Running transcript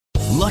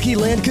Lucky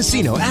Land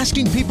Casino,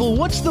 asking people,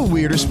 what's the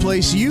weirdest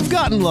place you've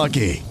gotten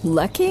lucky?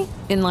 Lucky?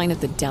 In line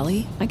at the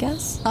deli, I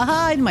guess?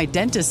 Aha, in my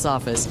dentist's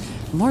office.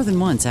 More than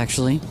once,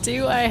 actually.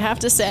 Do I have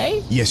to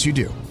say? Yes, you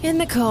do. In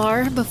the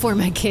car before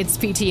my kids'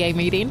 PTA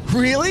meeting.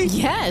 Really?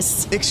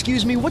 Yes.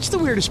 Excuse me, what's the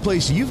weirdest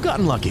place you've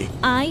gotten lucky?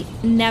 I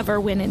never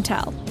win and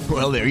tell.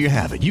 Well, there you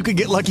have it. You can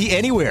get lucky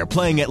anywhere,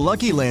 playing at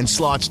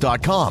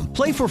LuckyLandSlots.com.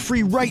 Play for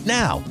free right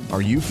now.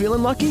 Are you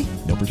feeling lucky?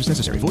 No purchase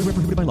necessary. Void where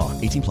prohibited by law.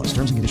 18 plus.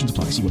 Terms and conditions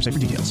apply. See website for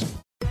details.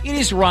 It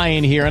is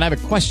Ryan here, and I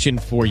have a question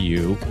for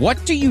you.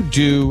 What do you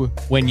do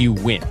when you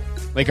win?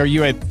 Like, are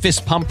you a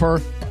fist pumper,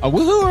 a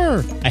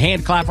woohooer, a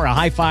hand clapper, a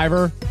high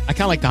fiver? I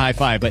kind of like the high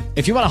five, but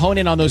if you want to hone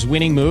in on those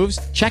winning moves,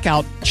 check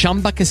out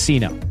Chumba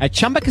Casino. At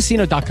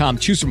ChumbaCasino.com,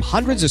 choose from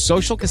hundreds of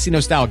social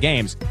casino-style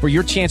games for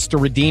your chance to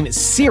redeem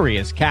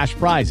serious cash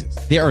prizes.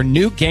 There are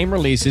new game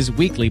releases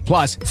weekly,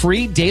 plus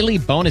free daily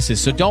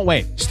bonuses. So don't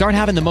wait. Start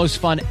having the most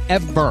fun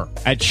ever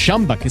at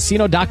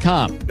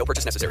ChumbaCasino.com. No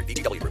purchase necessary.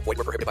 VGW. Void where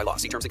prohibited by law.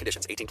 See terms and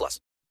conditions. 18 plus.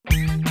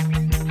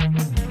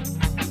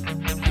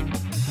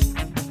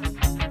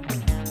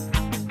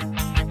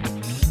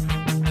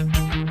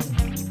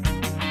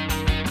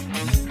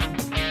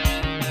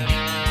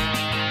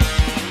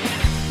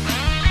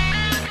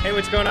 Hey,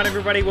 what's going on,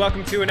 everybody?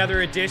 Welcome to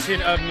another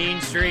edition of Mean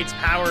Streets,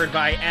 powered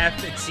by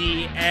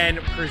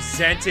FTN,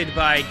 presented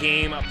by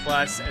Game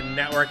Plus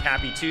Network.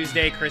 Happy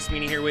Tuesday. Chris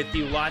Meany here with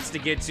you. Lots to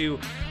get to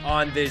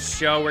on this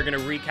show. We're going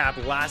to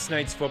recap last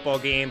night's football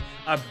game.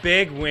 A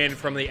big win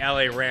from the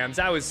LA Rams.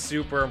 That was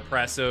super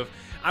impressive.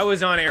 I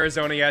was on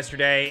Arizona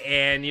yesterday,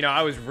 and,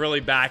 I was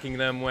really backing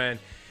them when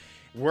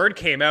word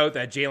came out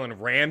that Jalen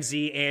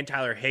Ramsey and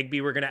Tyler Higbee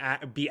were going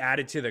to be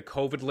added to the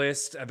COVID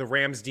list. The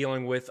Rams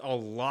dealing with a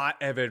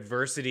lot of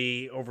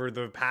adversity over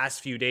the past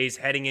few days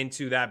heading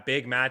into that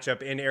big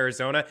matchup in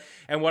Arizona.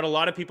 And what a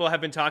lot of people have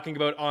been talking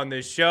about on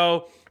this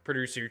show,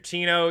 producer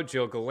Tino,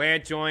 Jill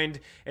Gallant joined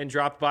and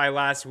dropped by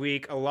last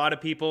week. A lot of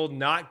people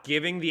not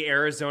giving the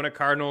Arizona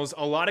Cardinals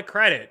a lot of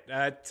credit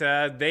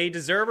that they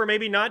deserve or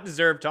maybe not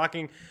deserve,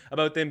 talking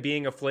about them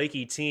being a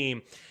flaky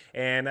team.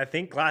 And I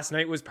think last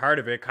night was part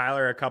of it.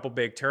 Kyler, a couple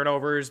big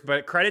turnovers,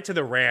 but credit to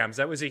the Rams.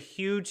 That was a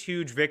huge,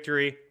 huge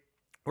victory.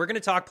 We're going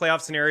to talk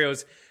playoff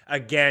scenarios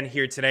again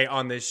here today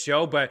on this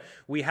show, but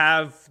we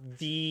have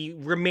the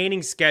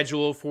remaining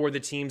schedule for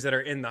the teams that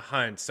are in the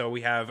hunt. So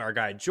we have our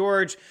guy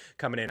George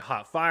coming in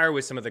hot fire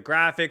with some of the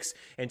graphics,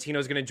 and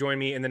Tino's going to join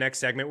me in the next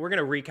segment. We're going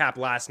to recap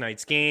last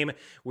night's game.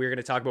 We're going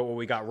to talk about what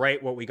we got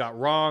right, what we got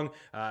wrong,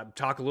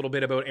 talk a little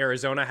bit about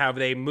Arizona, how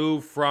they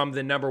moved from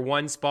the number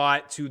 1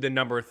 spot to the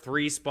number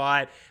 3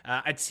 spot.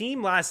 A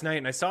team last night,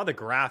 and I saw the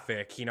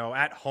graphic,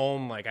 at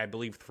home, like I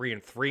believe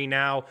 3-3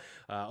 now,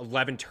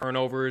 11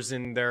 turnovers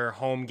in their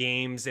home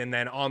games, and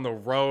then on the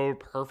road,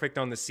 perfect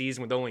on the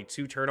season with only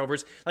 2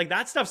 turnovers. Like,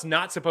 that stuff's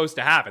not supposed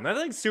to happen. That's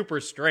like super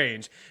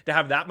strange to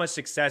have that much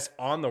success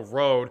on the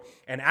road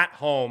and at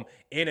home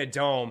in a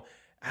dome,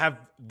 have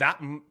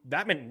that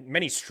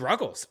many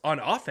struggles on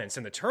offense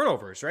and the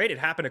turnovers, right? It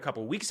happened a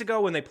couple weeks ago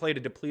when they played a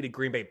depleted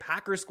Green Bay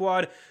Packers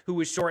squad who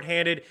was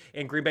shorthanded,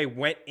 and Green Bay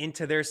went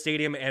into their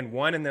stadium and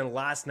won. And then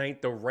last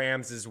night, the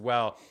Rams as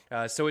well.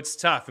 So it's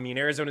tough. I mean,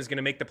 Arizona's going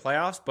to make the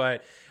playoffs,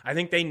 but I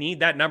think they need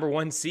that number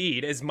 1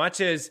 seed. As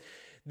much as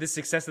the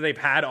success that they've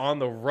had on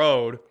the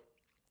road,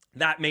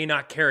 that may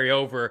not carry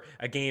over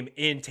a game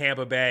in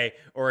Tampa Bay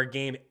or a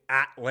game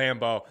at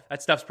Lambeau.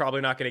 That stuff's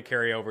probably not going to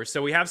carry over.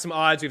 So we have some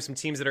odds. We have some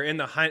teams that are in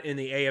the hunt in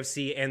the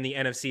AFC and the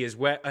NFC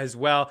as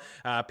well.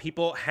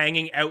 People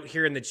hanging out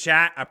here in the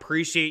chat.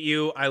 Appreciate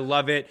you. I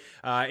love it.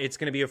 It's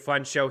going to be a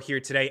fun show here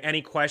today.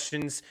 Any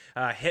questions,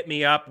 hit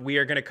me up. We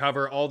are going to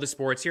cover all the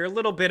sports here. A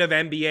little bit of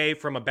NBA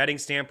from a betting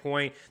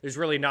standpoint. There's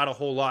really not a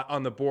whole lot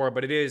on the board,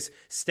 but it is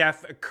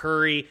Steph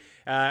Curry.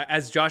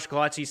 As Josh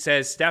Galacci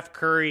says, Steph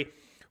Curry,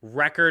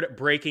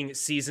 record-breaking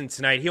season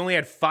tonight. He only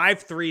had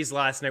 5 threes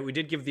last night. We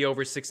did give the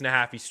over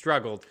 6.5. He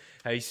struggled.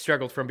 He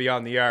struggled from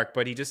beyond the arc,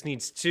 but he just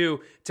needs 2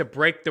 to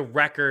break the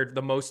record,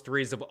 the most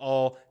threes of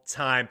all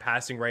time,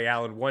 passing Ray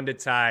Allen, 1 to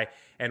tie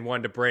and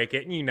 1 to break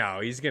it.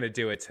 And he's going to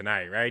do it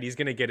tonight, right? He's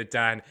going to get it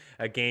done,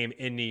 a game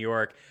in New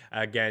York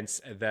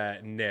against the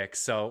Knicks.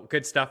 So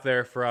good stuff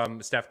there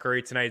from Steph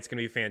Curry tonight. It's going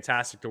to be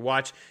fantastic to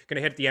watch.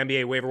 Going to hit the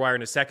NBA waiver wire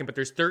in a second, but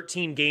there's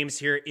 13 games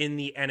here in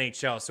the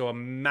NHL, so a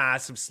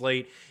massive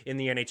slate in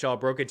the NHL.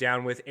 Broke it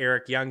down with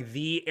Eric Young,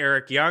 the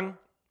Eric Young.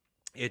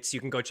 You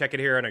can go check it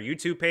here on our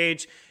YouTube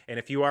page. And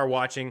if you are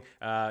watching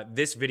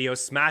this video,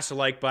 smash the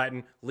like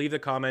button, leave the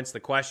comments, the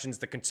questions,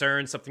 the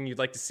concerns, something you'd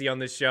like to see on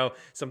this show,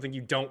 something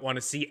you don't want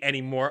to see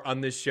anymore on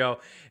this show.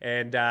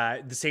 And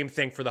the same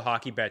thing for the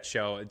Hockey Bet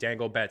Show,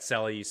 Dangle Bet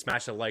Selly. You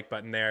smash the like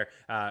button there.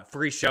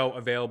 Free show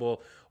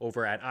available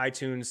over at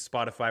iTunes,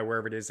 Spotify,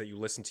 wherever it is that you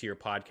listen to your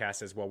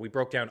podcast as well. We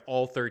broke down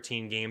all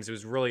 13 games. It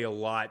was really a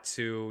lot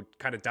to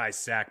kind of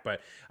dissect, but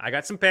I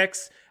got some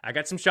picks, I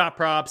got some shot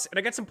props, and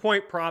I got some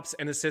point props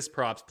and assist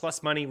props,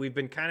 plus money. We've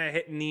been kind of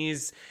hitting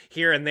these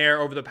here and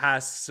there over the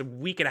past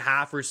week and a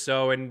half or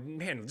so, and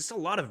man, just a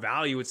lot of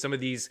value with some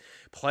of these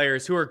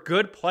players who are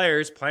good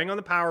players playing on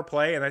the power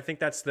play, and I think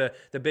that's the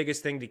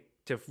biggest thing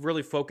to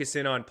really focus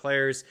in on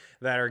players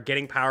that are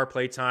getting power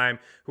play time,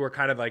 who are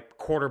kind of like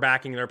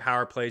quarterbacking their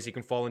power plays. You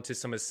can fall into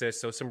some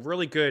assists. So some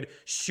really good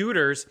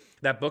shooters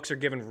that books are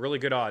given really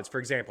good odds. For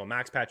example,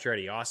 Max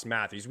Pacioretty, Austin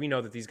Matthews. We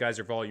know that these guys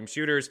are volume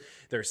shooters.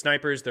 They're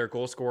snipers. They're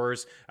goal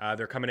scorers.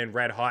 They're coming in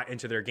red hot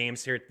into their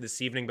games here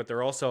this evening, but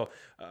they're also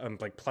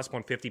like plus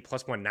 150,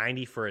 plus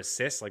 190 for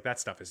assists. Like that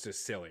stuff is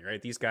just silly,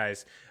 right? These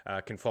guys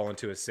can fall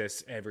into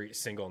assists every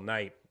single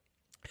night.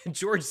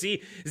 George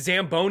Z.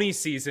 Zamboni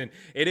season.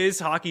 It is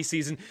hockey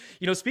season.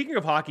 You know, speaking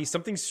of hockey,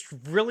 something's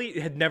really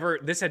had never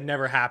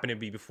happened to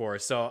me before.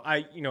 So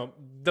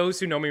those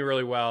who know me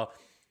really well,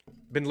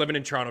 been living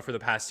in Toronto for the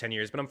past 10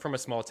 years, but I'm from a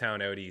small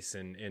town out east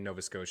in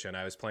Nova Scotia, and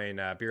I was playing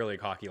beer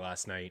league hockey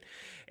last night.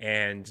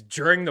 And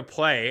during the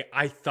play,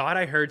 I thought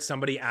I heard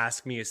somebody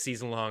ask me a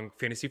season-long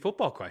fantasy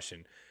football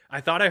question.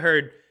 I thought I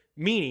heard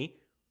Meany,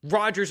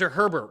 Rodgers or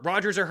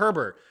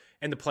Herbert.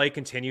 And the play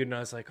continued, and I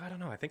was like, I don't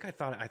know. I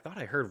thought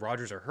I heard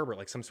Rodgers or Herbert,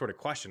 like some sort of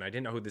question. I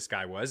didn't know who this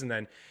guy was. And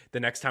then the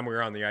next time we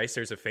were on the ice,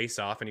 there's a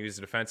face-off, and he was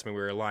a defenseman. We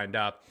were lined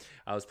up.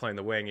 I was playing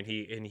the wing, and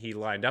he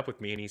lined up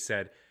with me, and he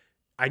said,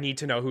 I need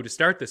to know who to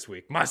start this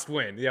week. Must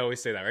win. They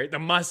always say that, right? The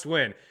must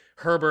win.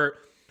 Herbert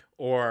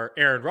or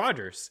Aaron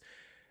Rodgers.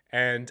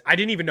 And I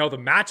didn't even know the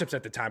matchups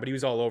at the time, but he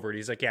was all over it.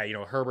 He's like, yeah,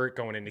 Herbert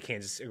going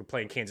into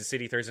playing Kansas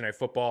City Thursday Night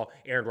Football,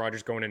 Aaron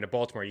Rodgers going into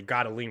Baltimore. You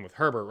got to lean with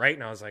Herbert, right?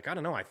 And I was like, I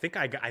don't know. I think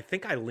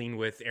I lean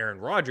with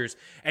Aaron Rodgers.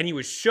 And he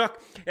was shook.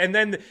 And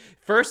then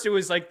first it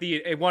was like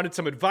it wanted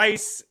some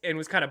advice and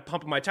was kind of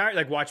pumping my tire,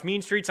 like watch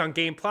Mean Streets on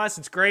Game Plus.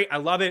 It's great. I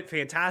love it.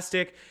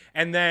 Fantastic.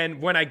 And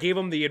then when I gave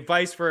him the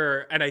advice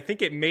and I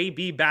think it may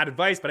be bad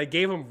advice, but I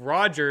gave him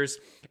Rodgers,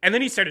 and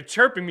then he started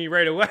chirping me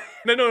right away.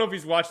 And I don't know if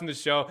he's watching the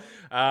show.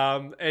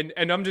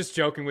 And I'm just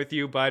joking with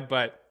you, bud,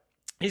 but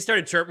he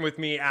started chirping with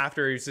me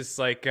after. He's just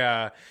like,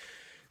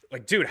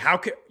 dude, how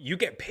could you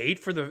get paid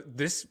for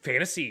this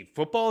fantasy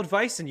football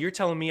advice? And you're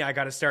telling me I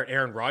got to start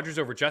Aaron Rodgers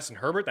over Justin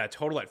Herbert, that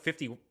total at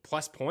 50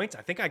 plus points?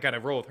 I think I got to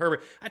roll with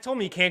Herbert. I told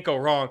him he can't go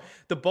wrong.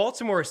 The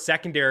Baltimore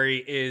secondary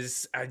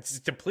is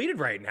depleted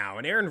right now.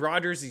 And Aaron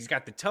Rodgers, he's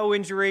got the toe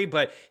injury,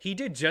 but he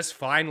did just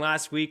fine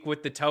last week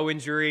with the toe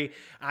injury.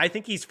 I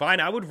think he's fine.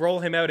 I would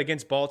roll him out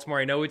against Baltimore.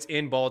 I know it's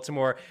in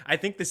Baltimore. I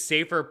think the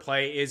safer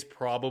play is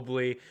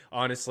probably,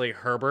 honestly,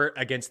 Herbert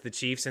against the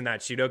Chiefs in that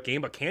shootout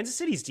game. But Kansas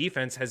City's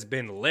defense has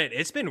been lit.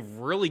 It's been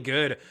really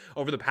good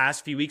over the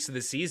past few weeks of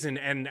the season,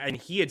 and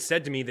he had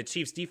said to me the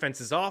Chiefs'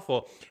 defense is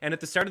awful, and at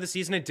the start of the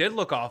season it did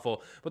look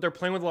awful, but they're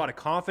playing with a lot of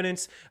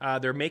confidence.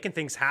 They're making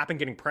things happen,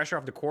 getting pressure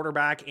off the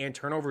quarterback and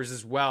turnovers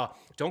as well.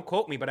 Don't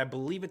quote me, but I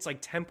believe it's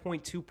like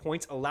 10.2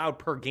 points allowed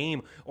per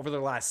game over the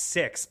last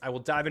 6. I will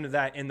dive into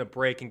that in the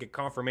break and get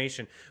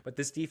confirmation, but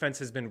this defense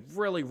has been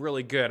really,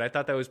 really good. I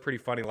thought that was pretty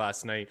funny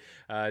last night,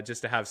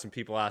 just to have some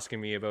people asking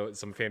me about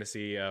some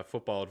fantasy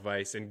football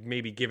advice and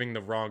maybe giving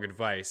the wrong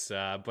advice.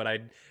 But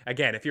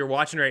again, if you're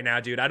watching right now,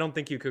 dude, I don't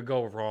think you could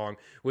go wrong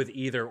with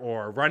either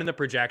or. Running the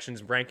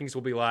projections, rankings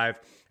will be live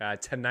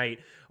tonight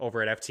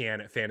over at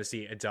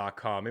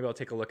ftnfantasy.com. Maybe I'll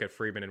take a look at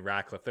Friedman and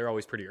Ratcliffe. They're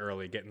always pretty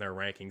early getting their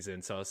rankings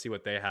in, so I'll see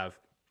what they have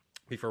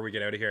before we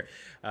get out of here.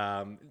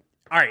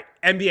 All right,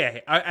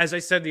 NBA. As I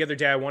said the other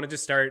day, I wanted to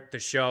start the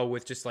show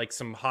with just like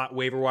some hot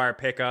waiver wire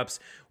pickups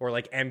or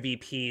like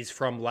MVPs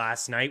from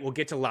last night. We'll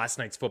get to last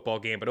night's football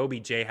game, but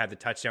OBJ had the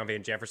touchdown.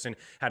 Van Jefferson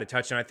had a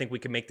touchdown. I think we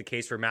can make the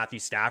case for Matthew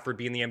Stafford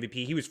being the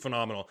MVP. He was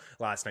phenomenal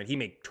last night. He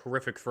made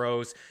terrific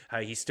throws.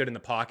 He stood in the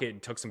pocket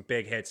and took some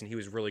big hits, and he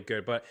was really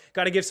good. But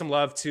got to give some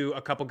love to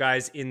a couple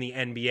guys in the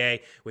NBA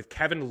with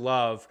Kevin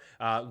Love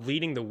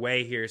leading the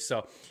way here.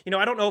 So,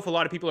 I don't know if a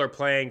lot of people are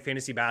playing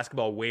fantasy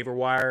basketball waiver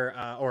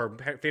wire or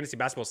fantasy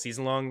basketball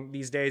season long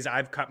these days.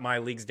 I've cut my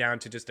leagues down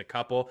to just a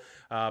couple,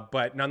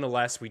 but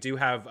nonetheless, we do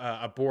have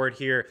a board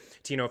here.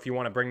 Tino, if you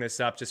want to bring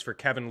this up, just for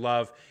Kevin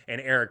Love and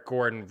Eric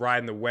Gordon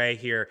riding the way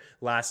here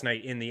last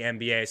night in the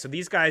NBA. So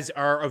these guys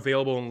are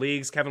available in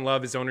leagues. Kevin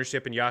Love, his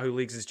ownership in Yahoo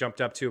leagues has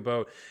jumped up to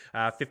about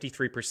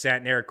 53%,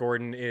 and Eric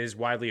Gordon is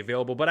widely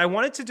available. But I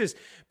wanted to just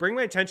bring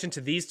my attention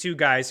to these two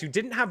guys who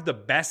didn't have the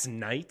best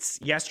nights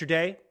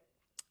yesterday.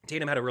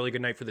 Tatum had a really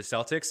good night for the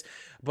Celtics,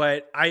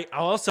 but I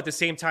also at the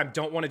same time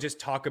don't want to just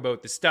talk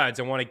about the studs.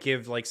 I want to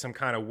give like some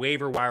kind of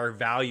waiver wire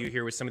value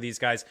here with some of these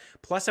guys.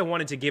 Plus, I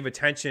wanted to give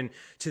attention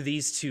to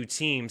these two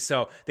teams.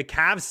 So the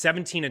Cavs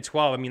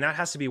 17-12. I mean, that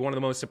has to be one of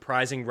the most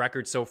surprising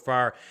records so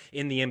far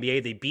in the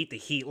NBA. They beat the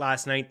Heat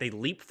last night. They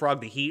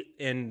leapfrogged the Heat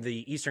in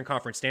the Eastern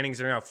Conference standings.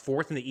 They're now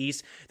 4th in the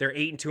East. They're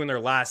 8-2 in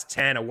their last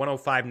 10, a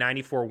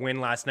 105-94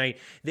 win last night.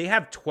 They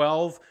have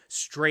 12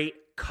 straight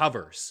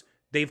covers.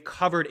 They've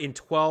covered in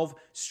 12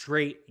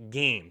 straight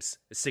games.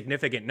 A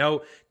significant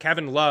note.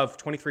 Kevin Love,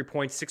 23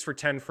 points, 6 for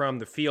 10 from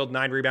the field,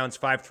 9 rebounds,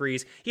 5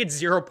 threes. He had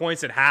 0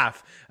 points at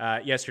half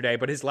yesterday,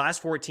 but his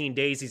last 14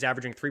 days, he's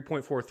averaging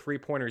 3.4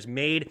 three-pointers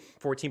made,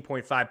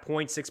 14.5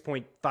 points,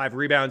 6.5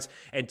 rebounds,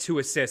 and 2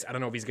 assists. I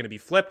don't know if he's going to be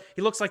flipped.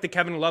 He looks like the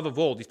Kevin Love of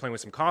old. He's playing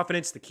with some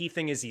confidence. The key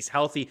thing is he's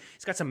healthy.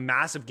 He's got some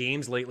massive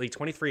games lately,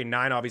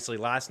 23-9 obviously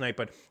last night,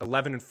 but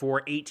 11-4,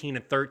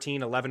 18-13,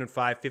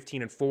 11-5,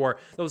 15-4.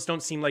 Those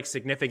don't seem like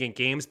significant games.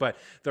 games, but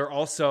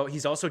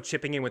he's also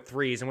chipping in with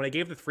threes. And when I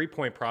gave the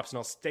 3-point props, and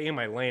I'll stay in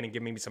my lane and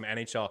give maybe some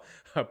NHL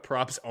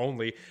props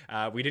only,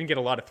 we didn't get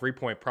a lot of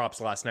 3-point props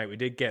last night. We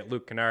did get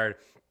Luke Kennard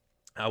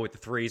with the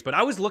threes, but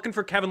I was looking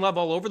for Kevin Love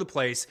all over the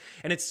place,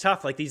 and it's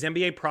tough. Like, these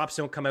NBA props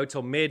don't come out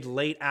till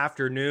late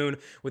afternoon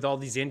with all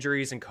these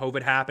injuries and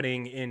COVID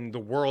happening in the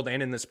world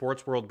and in the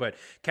sports world. But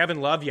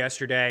Kevin Love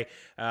yesterday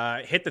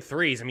hit the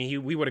threes. I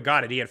mean, we would have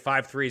got it. He had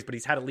 5 threes, but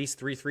he's had at least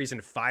 3 threes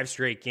in 5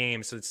 straight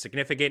games, so it's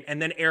significant. And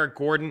then Eric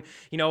Gordon,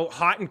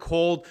 hot and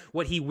cold,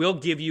 what he will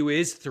give you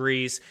is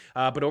threes,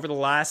 but over the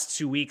last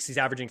 2 weeks, he's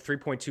averaging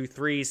 3.2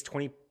 threes,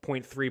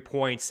 20.3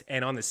 points,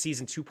 and on the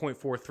season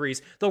 2.4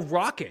 threes. The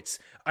Rockets,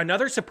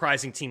 another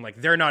surprising team. Like,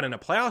 they're not in a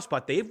playoff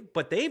spot,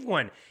 but they've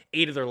won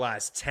 8 of their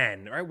last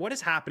 10. Right? What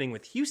is happening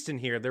with Houston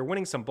here? They're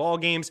winning some ball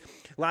games.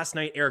 Last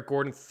night, Eric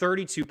Gordon,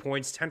 32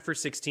 points, 10 for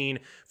 16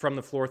 from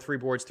the floor, 3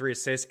 boards, 3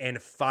 assists,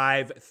 and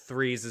 5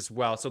 threes as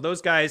well. So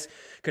those guys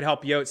could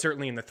help you out,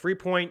 certainly in the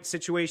 3-point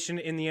situation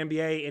in the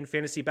NBA, in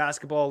fantasy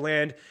basketball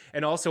land.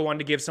 And also wanted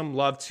to give some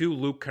love to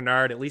Luke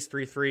Kennard, at least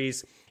 3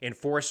 threes in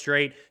 4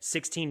 straight,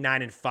 16,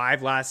 9, and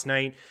 5 last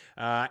night,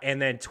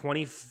 and then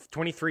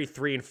 23,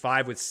 3, and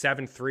 5 with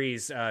 7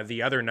 threes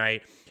the other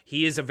night.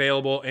 He is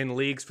available in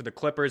leagues for the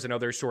Clippers. I know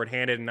they're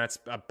shorthanded, and that's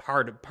a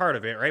part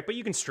of it, right? But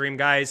you can stream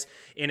guys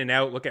in and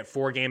out, look at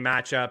 4-game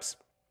matchups,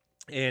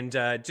 and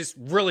just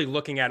really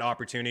looking at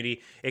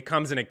opportunity. It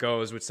comes and it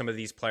goes with some of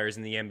these players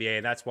in the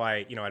NBA. That's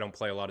why, I don't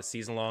play a lot of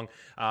season long.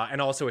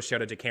 And also a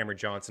shout out to Cameron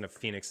Johnson of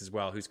Phoenix as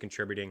well, who's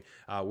contributing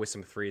with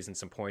some threes and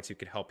some points, who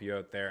could help you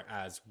out there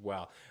as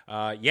well.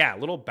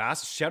 Little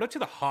bass. Shout out to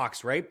the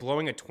Hawks, right?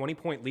 Blowing a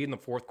 20-point lead in the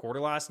 4th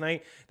quarter last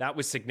night. That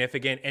was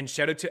significant. And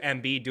shout out to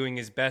Embiid doing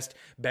his best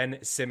Ben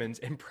Simmons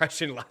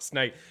impression last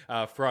night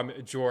from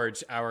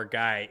George, our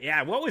guy.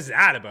 Yeah, what was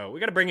that about? We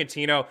got to bring in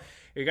Tino.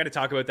 We got to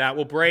talk about that.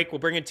 We'll break. We'll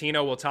bring in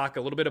Tino. We'll talk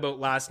a little bit about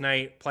last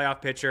night,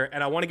 playoff picture,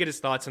 and I want to get his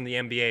thoughts on the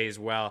NBA as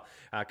well,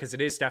 because it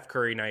is Steph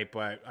Curry night.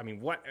 But I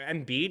mean, what,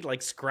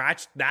 Embiid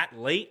scratched that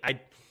late?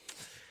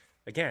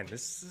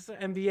 This is the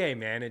NBA,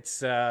 man.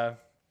 It's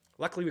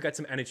luckily we got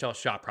some NHL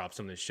shot props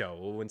on this show.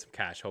 We'll win some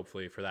cash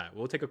hopefully for that.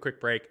 We'll take a quick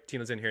break.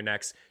 Tino's in here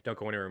next. Don't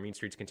go anywhere. Mean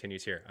Streets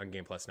continues here on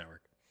Game Plus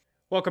Network.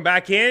 Welcome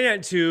back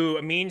in to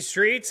Mean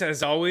Streets.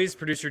 As always,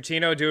 producer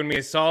Tino doing me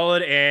a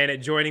solid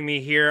and joining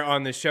me here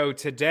on the show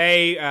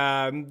today.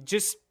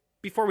 Just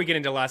before we get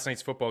into last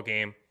night's football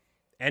game,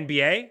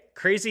 NBA,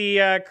 crazy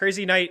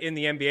night in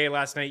the NBA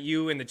last night.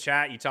 You in the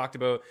chat, you talked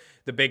about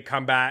the big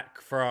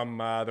comeback from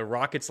the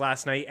Rockets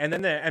last night, and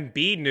then the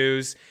Embiid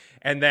news,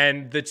 and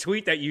then the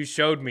tweet that you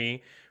showed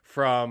me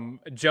from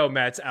Joe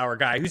Metz, our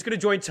guy, who's going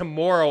to join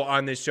tomorrow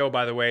on this show,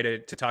 by the way, to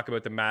talk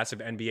about the massive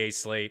NBA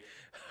slate.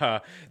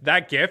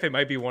 That GIF, it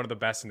might be one of the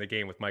best in the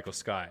game with Michael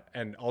Scott.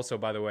 And also,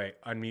 by the way,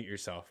 unmute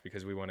yourself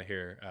because we want to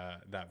hear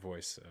that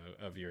voice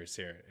of yours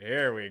here.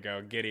 Here we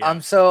go. Giddy up.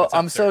 I'm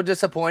so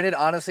disappointed.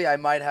 Honestly, I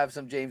might have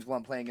some James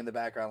Blunt playing in the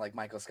background like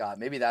Michael Scott.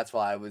 Maybe that's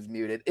why I was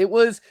muted. You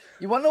want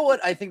to know what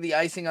I think the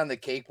icing on the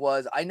cake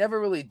was? I never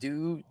really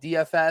do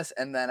DFS,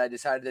 and then I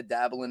decided to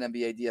dabble in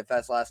NBA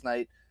DFS last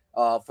night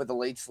for the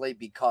late slate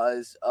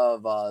because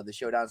of the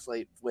showdown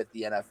slate with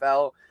the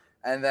NFL.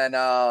 And then,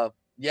 I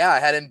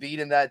had Embiid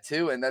in that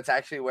too. And that's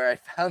actually where I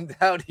found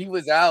out he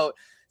was out.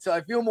 So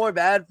I feel more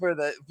bad for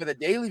the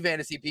daily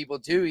fantasy people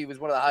too. He was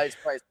one of the highest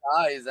priced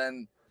guys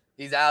and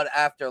he's out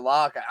after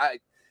lock.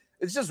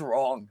 It's just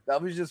wrong.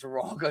 That was just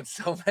wrong on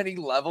so many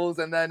levels.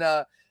 And then,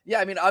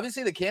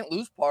 obviously the can't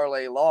lose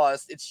parlay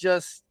lost. It's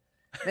just,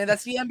 man,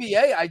 that's the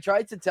NBA. I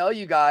tried to tell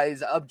you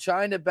guys, I'm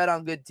trying to bet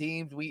on good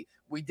teams. We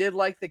did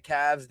like the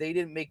Cavs. They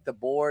didn't make the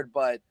board,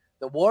 but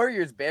the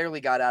Warriors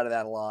barely got out of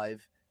that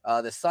alive.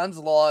 The Suns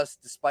lost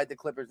despite the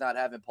Clippers not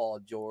having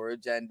Paul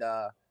George. And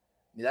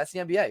that's the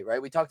NBA,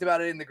 right? We talked about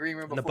it in the green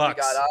room before we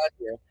got on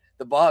here.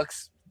 The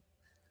Bucks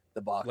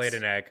laid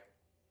an egg.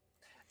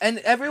 And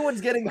everyone's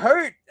getting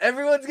hurt. I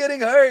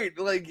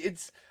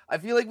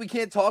feel like we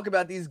can't talk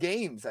about these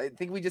games. I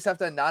think we just have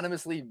to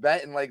anonymously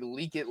bet and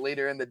leak it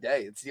later in the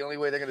day. It's the only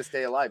way they're going to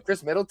stay alive.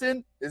 Chris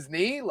Middleton, his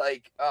knee,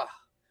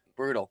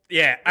 brutal.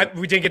 Yeah,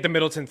 we didn't get the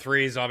Middleton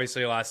threes,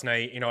 obviously, last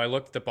night. I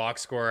looked at the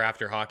box score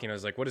after hockey, and I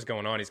was like, what is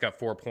going on? He's got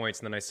 4 points,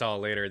 and then I saw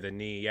later the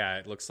knee. Yeah,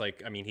 it looks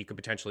like, he could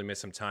potentially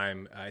miss some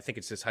time. I think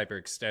it's just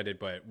hyperextended,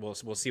 but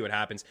we'll see what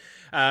happens.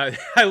 I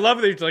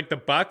love that, the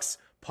Bucks,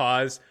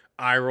 pause,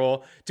 eye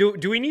roll. Do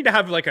we need to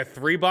have, a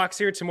 3-box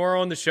here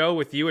tomorrow on the show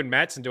with you and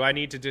Mets, and do I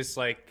need to just,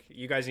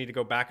 you guys need to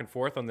go back and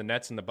forth on the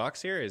Nets and the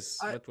Bucks here? What's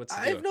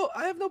the deal?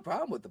 I have no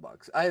problem with the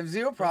Bucks. I have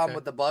zero problem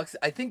with the Bucks.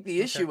 I think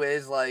the issue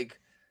is,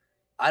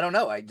 I don't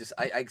know. I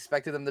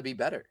expected them to be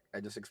better.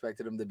 I just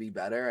expected them to be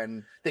better,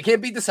 and they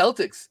can't beat the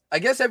Celtics. I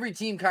guess every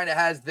team kind of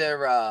has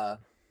their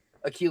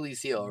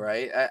Achilles heel,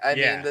 right? I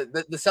mean,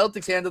 the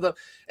Celtics handled them.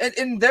 And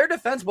in their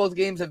defense, both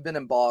games have been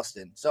in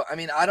Boston. So,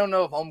 I don't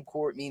know if home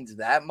court means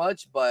that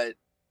much, but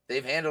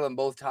they've handled them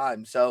both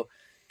times. So,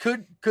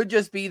 could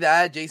just be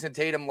that. Jason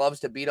Tatum loves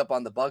to beat up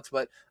on the Bucks,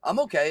 but I'm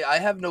okay. I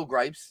have no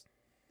gripes.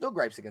 No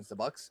gripes against the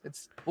Bucks.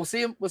 We'll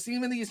see him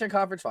in the Eastern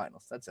Conference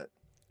Finals. That's it.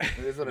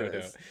 It is what it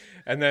is.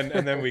 And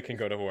then we can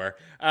go to war.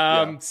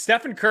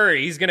 Stephen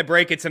Curry, he's going to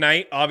break it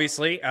tonight,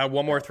 obviously.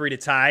 One more 3 to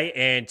tie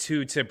and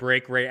 2 to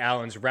break Ray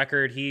Allen's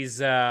record. He's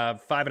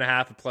 5.5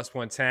 at plus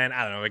 110.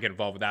 I don't know. I get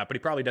involved with that, but he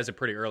probably does it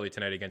pretty early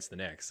tonight against the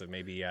Knicks. So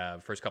maybe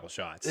first couple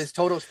shots. His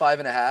total's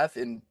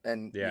 5.5,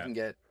 and you can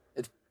get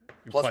it's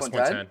plus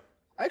 110.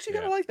 I actually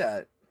kind of like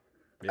that.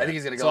 Yeah. I think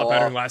he's going to go a lot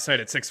better than last night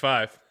at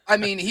 6.5. I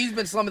mean, he's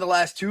been slumming the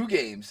last 2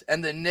 games,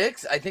 and the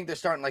Knicks, I think they're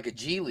starting like a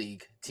G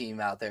League team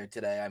out there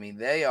today. I mean,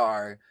 they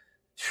are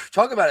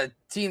talk about a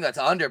team that's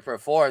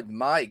underperformed.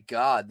 My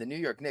God, the New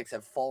York Knicks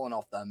have fallen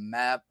off the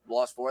map.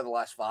 Lost 4 of the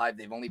last 5.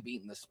 They've only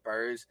beaten the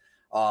Spurs.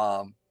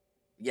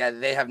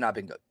 They have not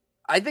been good.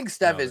 I think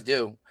Steph is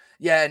due.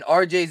 Yeah, and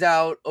RJ's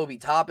out. Obi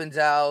Toppin's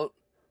out.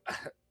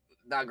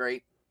 Not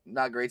great.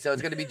 So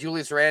it's going to be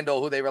Julius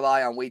Randle, who they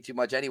rely on way too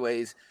much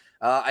anyways.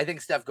 I think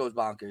Steph goes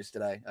bonkers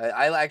today.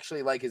 I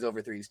actually like his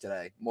over 3s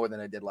today more than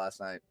I did last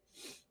night.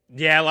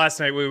 Yeah, last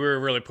night we were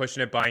really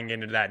pushing it, buying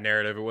into that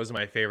narrative. It wasn't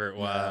my favorite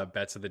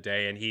bets of the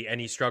day, and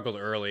he struggled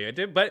early. It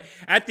did, but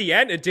at the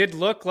end, it did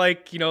look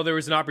like there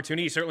was an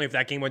opportunity. Certainly, if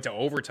that game went to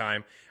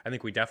overtime, I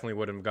think we definitely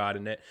would have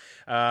gotten it.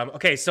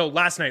 Okay, so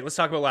last night, let's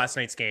talk about last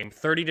night's game.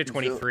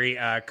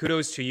 30-23.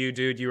 Kudos to you,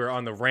 dude. You were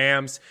on the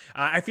Rams.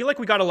 I feel like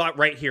we got a lot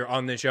right here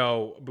on the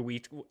show, but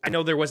I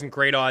know there wasn't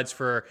great odds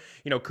for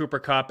Cooper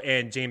Kupp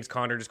and James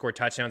Conner to score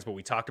touchdowns, but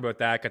we talked about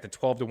that. Got the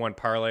 12-1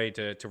 parlay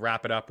to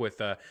wrap it up with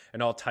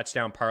an all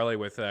touchdown parlay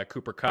with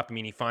Cooper Kupp. I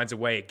mean, he finds a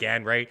way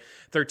again, right?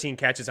 13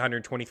 catches,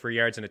 123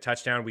 yards, and a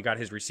touchdown. We got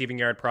his receiving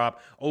yard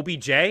prop.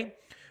 OBJ,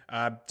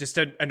 just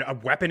a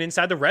weapon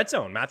inside the red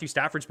zone. Matthew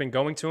Stafford's been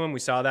going to him. We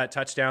saw that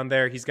touchdown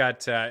there. He's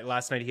got,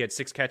 last night he had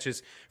 6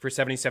 catches for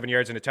 77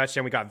 yards and a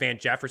touchdown. We got Van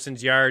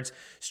Jefferson's yards.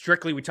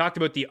 Strictly, we talked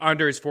about the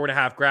unders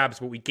 4.5 grabs,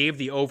 but we gave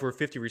the over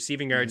 50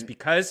 receiving yards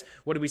because,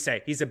 what did we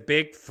say? He's a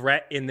big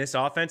threat in this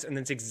offense, and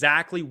that's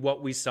exactly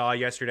what we saw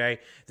yesterday.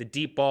 The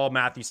deep ball,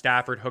 Matthew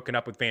Stafford hooking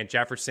up with Van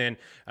Jefferson.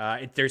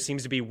 There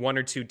seems to be 1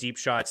 or 2 deep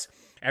shots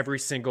every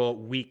single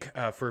week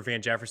for Van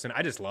Jefferson.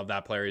 I just love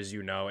that player, as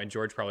you know, and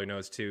George probably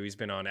knows too. He's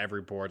been on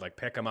every board, like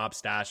pick him up,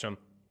 stash him.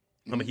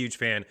 I'm a huge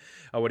fan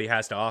of what he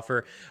has to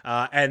offer.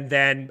 And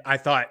then I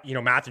thought,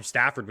 Matthew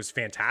Stafford was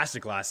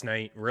fantastic last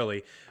night,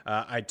 really.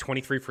 I had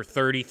 23 for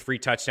 30, 3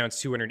 touchdowns,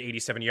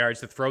 287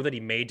 yards. The throw that he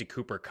made to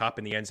Cooper Kupp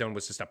in the end zone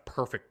was just a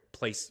perfect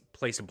place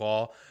of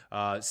ball,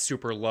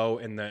 super low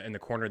in the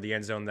corner of the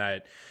end zone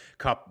that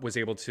Kupp was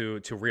able to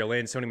reel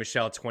in. Sony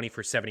Michel, 20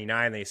 for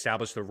 79. They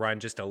established the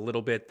run just a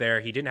little bit there.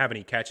 He didn't have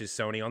any catches,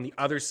 Sony. On the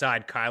other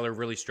side, Kyler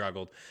really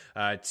struggled.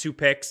 2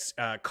 picks,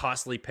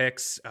 costly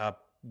picks,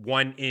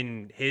 one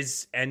in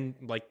his end,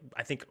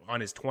 I think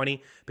on his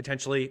 20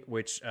 potentially,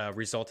 which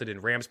resulted in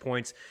Rams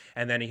points.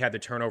 And then he had the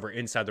turnover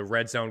inside the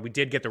red zone. We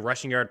did get the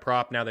rushing yard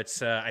prop. Now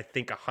that's, I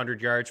think,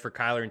 100 yards for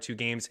Kyler in 2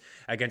 games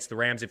against the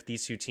Rams. If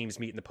these 2 teams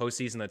meet in the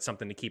postseason, that's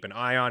something to keep an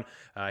eye on.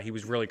 He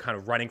was really kind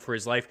of running for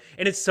his life.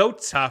 And it's so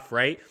tough,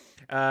 right?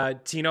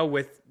 Tino,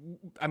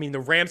 the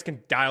Rams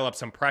can dial up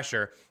some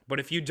pressure, but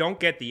if you don't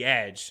get the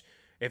edge,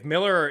 if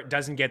Miller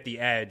doesn't get the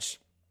edge,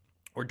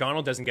 or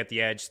Donald doesn't get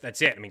the edge,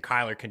 that's it. I mean,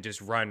 Kyler can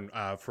just run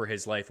for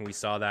his life, and we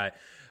saw that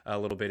a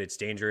little bit. It's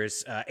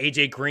dangerous.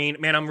 AJ Green,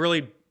 man, I'm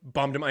really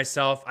bummed at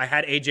myself. I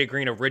had AJ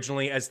Green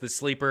originally as the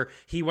sleeper.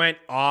 He went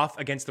off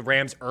against the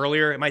Rams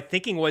earlier. My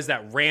thinking was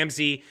that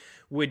Ramsey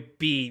would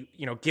be,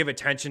 give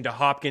attention to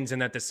Hopkins and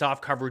that the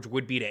soft coverage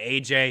would be to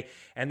AJ.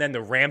 And then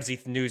the Ramsey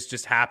news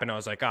just happened. I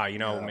was like,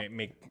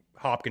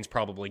 Hopkins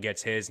probably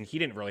gets his, and he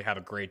didn't really have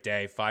a great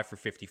day. 5 for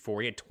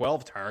 54. He had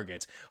 12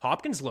 targets.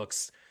 Hopkins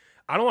looks,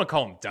 I don't want to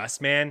call him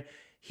dust, man.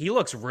 He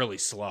looks really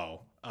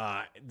slow.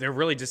 They're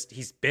really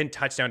he's been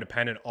touchdown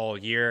dependent all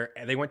year.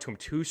 And they went to him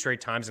 2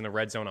 straight times in the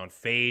red zone on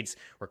fades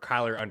where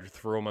Kyler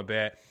underthrew him a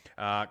bit.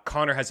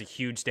 Connor has a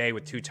huge day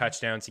with 2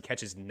 touchdowns. He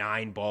catches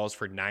 9 balls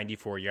for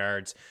 94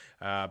 yards.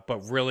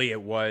 But really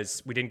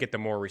we didn't get the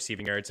more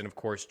receiving yards. And of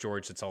course,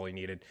 George, that's all he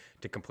needed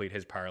to complete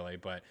his parlay.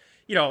 But,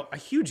 a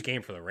huge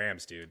game for the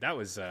Rams, dude. That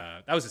was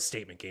a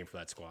statement game for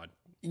that squad.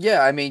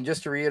 Yeah,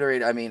 just to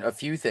reiterate, a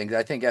few things.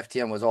 I think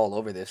FTM was all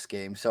over this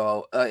game.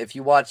 So if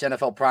you watch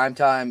NFL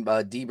Primetime,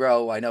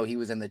 Debro, I know he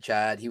was in the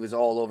chat. He was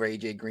all over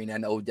AJ Green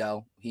and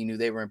Odell. He knew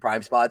they were in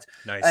prime spots.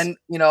 Nice. And,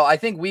 I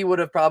think we would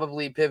have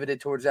probably pivoted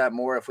towards that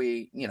more if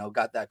we,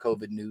 got that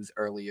COVID news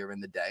earlier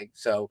in the day.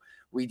 So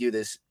we do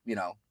this,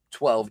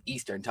 12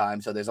 Eastern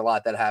time. So there's a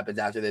lot that happens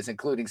after this,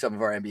 including some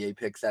of our NBA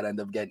picks that end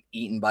up getting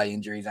eaten by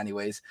injuries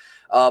anyways.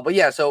 But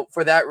yeah, so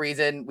for that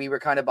reason, we were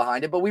kind of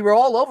behind it, but we were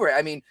all over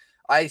it.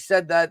 I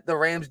said that the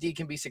Rams D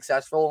can be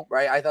successful,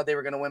 right? I thought they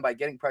were going to win by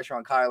getting pressure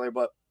on Kyler,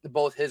 but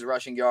both his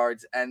rushing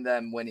yards and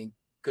them winning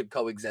could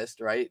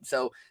coexist, right?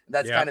 So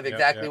that's kind of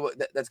exactly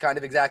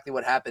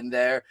what happened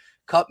there.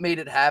 Kupp made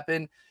it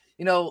happen.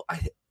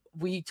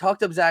 We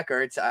talked up Zach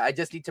Ertz. I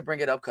just need to bring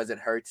it up because it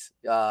hurts.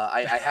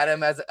 I had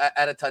him at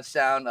a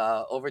touchdown,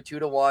 over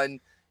 2-1.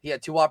 He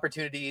had 2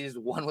 opportunities.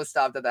 One was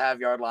stopped at the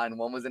half-yard line.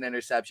 One was an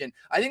interception.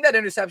 I think that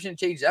interception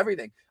changed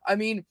everything.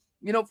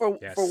 For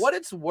what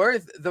it's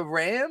worth, the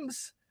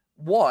Rams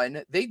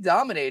won. They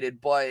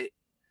dominated, but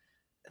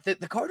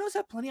the Cardinals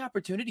have plenty of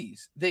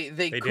opportunities. They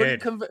couldn't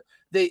did. convert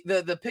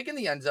the pick in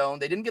the end zone.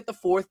 They didn't get the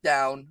fourth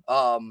down.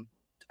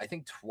 I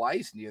think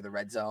twice near the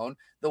red zone.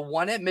 The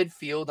one at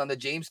midfield on the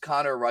James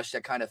Conner rush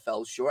that kind of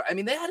fell short. I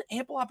mean, they had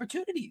ample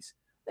opportunities.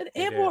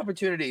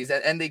 Opportunities,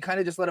 and they kind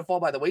of just let it fall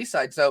by the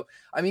wayside. So,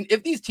 I mean,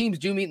 if these teams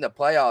do meet in the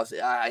playoffs,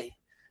 I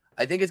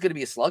think it's going to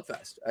be a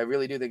slugfest. I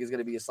really do think it's going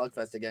to be a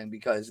slugfest again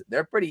because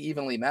they're pretty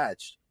evenly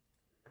matched.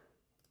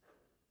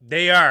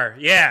 They are,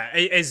 yeah.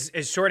 As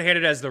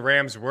shorthanded as the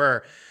Rams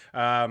were,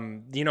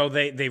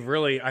 they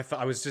really.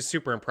 I was just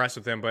super impressed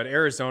with them. But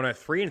Arizona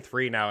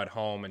 3-3 now at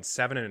home and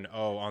 7-0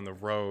 on the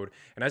road.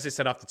 And as I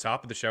said off the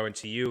top of the show, and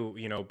to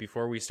you,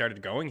 before we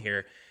started going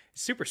here,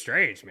 super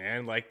strange,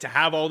 man. Like to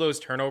have all those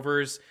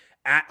turnovers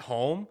at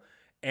home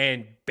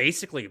and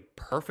basically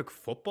perfect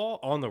football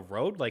on the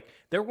road. Like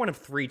they're one of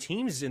 3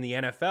 teams in the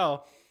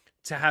NFL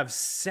to have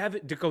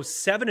go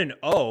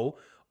 7-0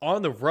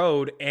 on the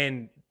road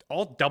and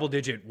all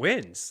double-digit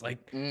wins,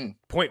 like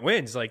point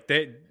wins. Like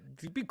they'd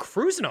be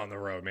cruising on the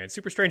road, man.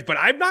 Super strange. But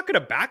I'm not going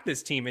to back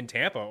this team in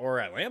Tampa or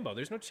at Lambeau.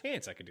 There's no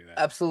chance I could do that.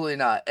 Absolutely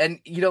not. And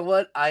you know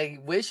what? I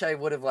wish I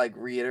would have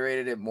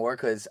reiterated it more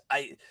because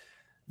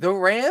the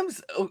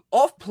Rams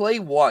off play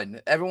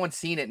 1, everyone's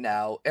seen it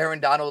now. Aaron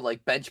Donald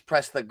bench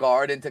pressed the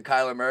guard into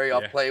Kyler Murray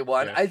off play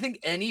 1. Yeah. I think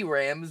any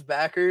Rams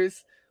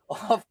backers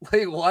off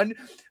play 1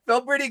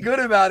 felt pretty good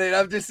about it.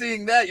 After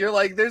seeing that, you're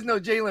like, there's no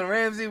Jalen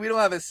Ramsey. We don't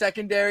have a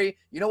secondary.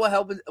 You know what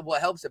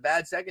helps a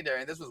bad secondary?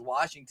 And this was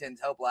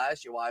Washington's help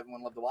last year. Why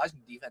everyone loved the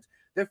Washington defense.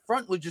 Their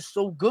front was just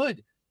so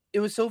good. It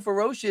was so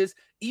ferocious.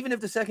 Even if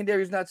the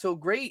secondary is not so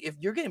great, if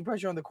you're getting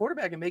pressure on the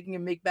quarterback and making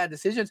him make bad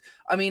decisions,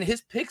 I mean,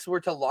 his picks were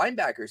to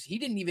linebackers. He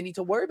didn't even need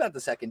to worry about the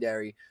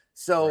secondary.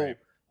 So,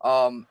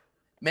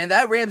 man,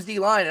 that Rams D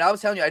line, and I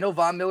was telling you, I know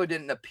Von Miller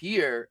didn't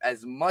appear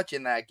as much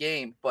in that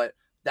game, but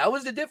that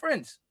was the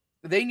difference.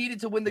 They needed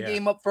to win the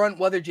game up front,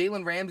 whether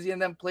Jalen Ramsey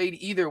and them played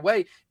either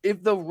way.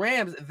 If the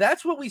Rams,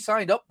 that's what we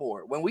signed up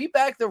for. When we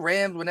backed the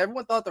Rams, when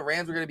everyone thought the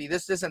Rams were going to be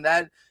this, and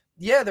that,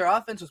 yeah, their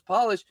offense was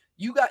polished.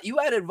 You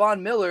added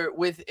Von Miller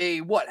with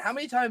how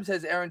many times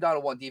has Aaron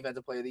Donald won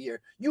Defensive Player of the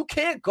Year? You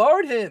can't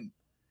guard him.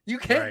 You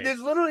can't. Right. There's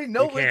literally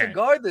no way to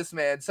guard this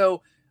man.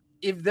 So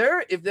if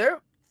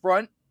their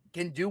front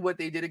can do what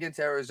they did against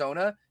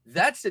Arizona,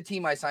 that's the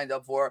team I signed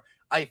up for.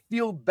 I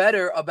feel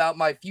better about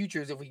my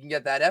futures if we can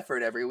get that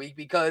effort every week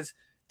because,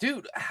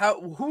 dude,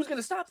 who's going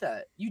to stop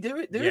that?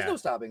 There is no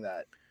stopping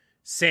that.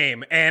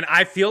 Same. And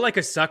I feel like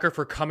a sucker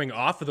for coming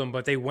off of them,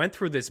 but they went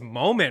through this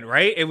moment,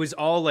 right? It was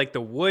all like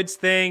the Woods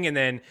thing and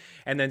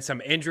then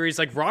some injuries.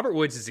 Like Robert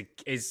Woods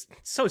is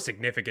so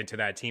significant to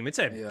that team. It's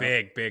a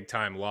big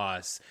time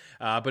loss.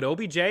 But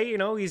OBJ,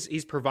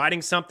 he's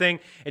providing something.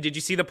 And did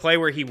you see the play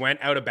where he went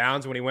out of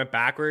bounds when he went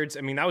backwards?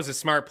 I mean, that was a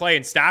smart play.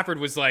 And Stafford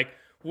was like,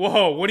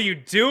 whoa, what are you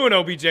doing,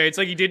 OBJ? It's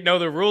like he didn't know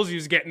the rules. He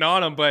was getting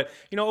on him. But,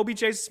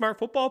 OBJ's a smart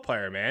football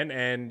player, man.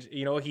 And,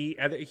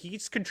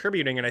 he's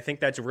contributing. And I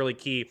think that's really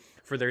key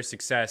for their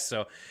success.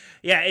 So,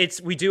 yeah,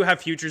 we do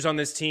have futures on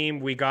this team.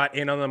 We got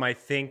in on them, I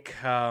think,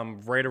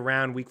 right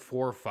around week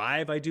 4 or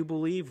 5, I do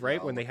believe,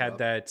 right? When they had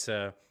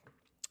that,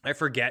 I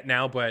forget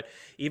now, but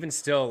even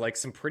still,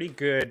 some pretty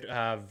good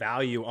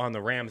value on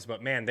the Rams.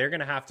 But man, they're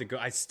gonna have to go.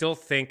 I still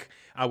think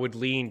I would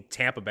lean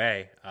Tampa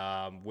Bay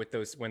with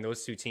when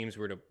those 2 teams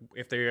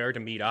if they are to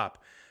meet up.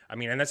 I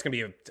mean, and that's gonna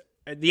be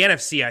the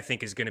NFC. I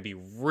think is gonna be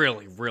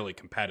really, really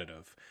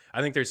competitive.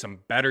 I think there's some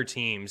better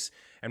teams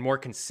and more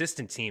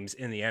consistent teams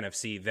in the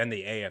NFC than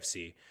the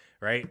AFC.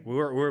 Right, we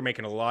were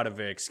making a lot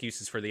of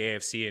excuses for the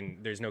AFC,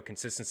 and there's no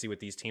consistency with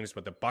these teams.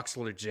 But the Bucs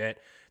are legit.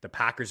 The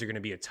Packers are going to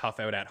be a tough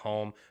out at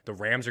home. The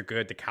Rams are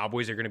good. The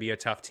Cowboys are going to be a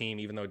tough team,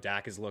 even though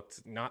Dak has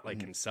looked not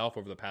like himself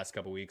over the past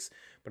couple weeks.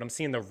 But I'm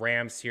seeing the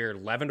Rams here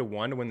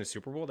 11-1 to win the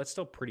Super Bowl. That's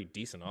still pretty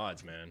decent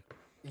odds, man.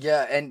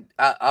 Yeah, and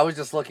I was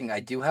just looking.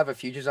 I do have a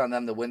futures on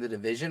them to win the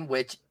division,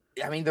 which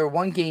I mean they're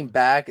 1 game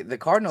back. The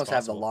Cardinals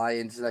have the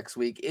Lions next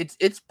week.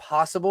 It's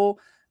possible.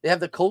 They have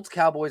the Colts,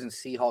 Cowboys, and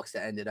Seahawks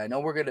to end it. I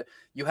know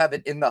you have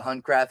it in the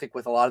hunt graphic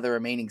with a lot of the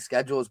remaining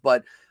schedules,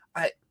 but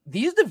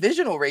these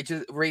divisional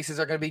races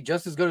are going to be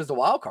just as good as the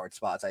wild card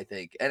spots, I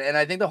think. And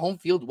I think the home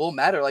field will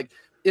matter. Like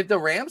if the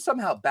Rams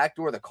somehow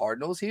backdoor the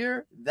Cardinals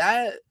here,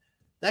 that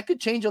could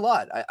change a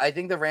lot. I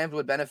think the Rams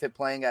would benefit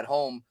playing at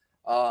home.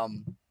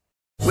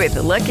 With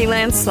the Lucky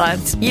Land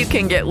Slots, you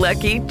can get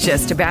lucky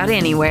just about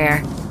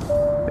anywhere.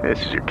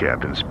 This is your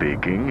captain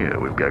speaking.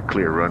 We've got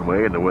clear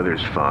runway and the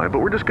weather's fine, but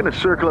we're just going to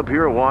circle up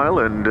here a while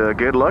and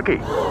get lucky.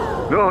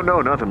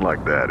 No, nothing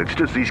like that. It's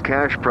just these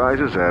cash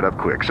prizes add up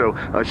quick. So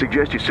I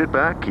suggest you sit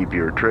back, keep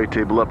your tray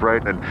table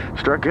upright, and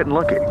start getting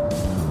lucky.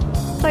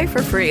 Play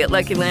for free at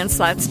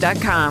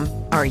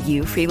LuckyLandSlots.com. Are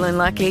you feeling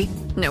lucky?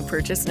 No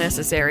purchase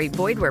necessary.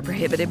 Void where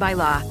prohibited by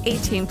law.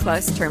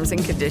 18+ terms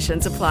and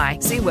conditions apply.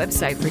 See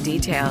website for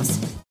details.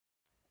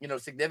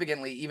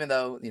 Significantly, even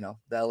though,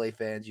 the LA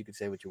fans, you could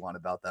say what you want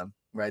about them,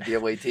 right? The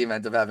away team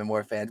ends up having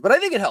more fans, but I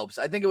think it helps.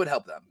 I think it would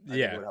help them. I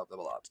think it would help them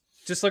a lot.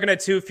 Just looking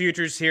at 2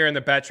 futures here in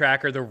the bet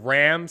tracker, the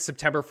Rams,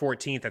 September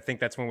 14th. I think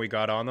that's when we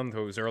got on them.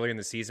 It was early in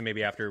the season,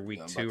 maybe after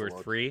week 2 or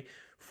 3.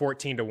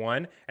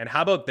 14-1. And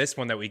how about this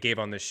one that we gave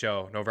on this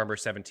show, November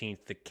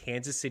 17th, the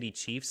Kansas City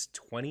Chiefs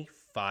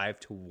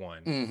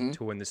 25-1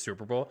 to win the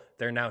Super Bowl.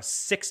 They're now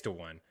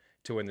 6-1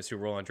 to win the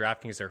Super Bowl. On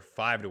DraftKings, they're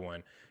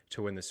 5-1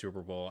 to win the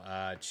Super Bowl.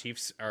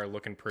 Chiefs are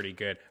looking pretty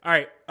good. All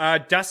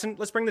right, Dustin,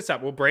 let's bring this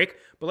up. We'll break,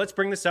 but let's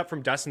bring this up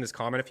from Dustin, this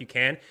comment, if you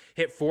can.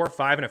 Hit 4 or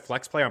 5 in a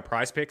flex play on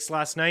Prize Picks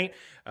last night.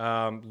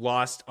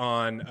 Lost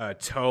on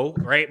toe,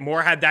 right?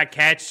 Moore had that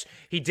catch.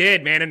 He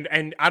did, man,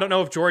 and I don't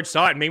know if George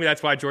saw it. Maybe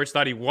that's why George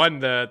thought he won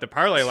the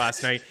parlay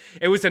last night.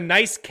 It was a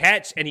nice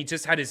catch, and he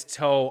just had his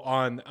toe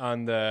on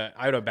the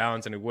out of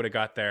bounds, and it would have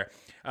got there.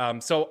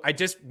 So I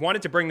just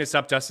wanted to bring this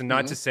up, Justin,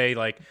 not to say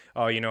like,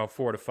 4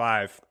 to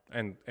 5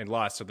 and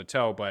lost to the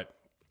toe, but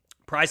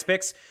Prize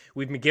Picks,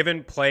 we've been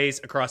given plays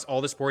across all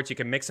the sports. You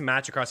can mix and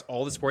match across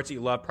all the sports that you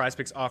love. Prize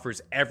Picks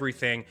offers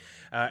everything.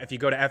 If you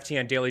go to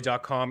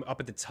ftndaily.com, up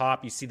at the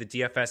top, you see the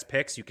DFS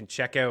picks. You can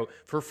check out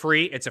for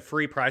free. It's a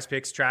free Prize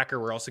Picks tracker.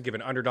 We're also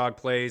given underdog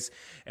plays,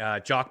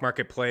 jock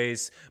market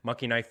plays,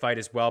 monkey knife fight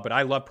as well. But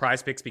I love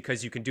Prize Picks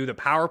because you can do the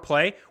power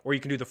play or you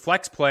can do the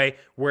flex play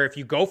where if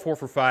you go 4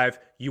 for 5,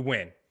 you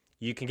win.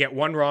 You can get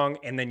one wrong,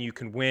 and then you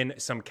can win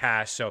some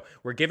cash. So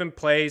we're giving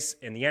plays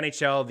in the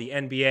NHL, the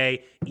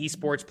NBA,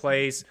 esports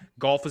plays.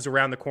 Golf is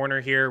around the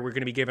corner here. We're going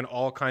to be giving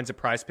all kinds of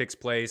Prize Picks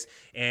plays,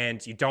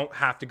 and you don't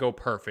have to go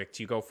perfect.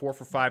 You go 4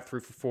 for 5, 3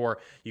 for 4.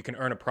 You can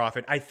earn a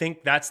profit. I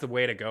think that's the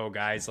way to go,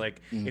 guys. Like,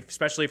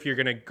 especially if you're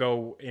going to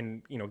go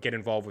and get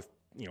involved with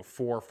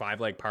 4 or 5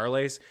 leg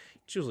parlays.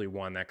 It's usually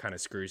one that kind of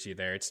screws you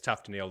there. It's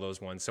tough to nail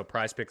those ones. So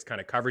Prize Picks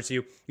kind of covers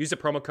you. Use the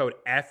promo code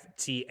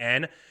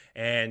FTN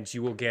and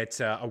you will get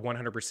a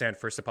 100%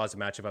 first deposit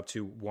match of up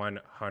to $100.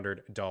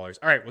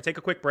 All right, we'll take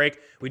a quick break.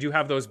 We do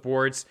have those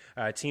boards,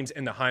 teams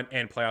in the hunt,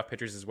 and playoff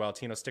pitchers as well.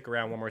 Tino, stick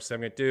around one more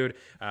segment, dude.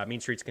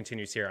 Mean Streets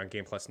continues here on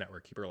Game Plus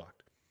Network. Keep her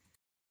locked.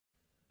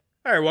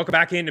 All right, welcome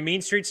back into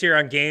Mean Streets here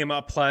on Game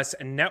Plus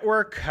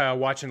Network.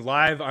 Watching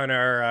live on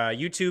our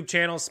YouTube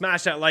channel.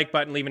 Smash that like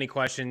button. Leave any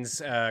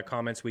questions,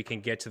 comments. We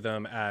can get to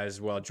them as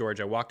well.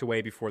 George, I walked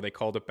away before they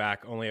called it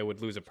back. Only I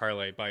would lose a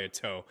parlay by a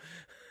toe.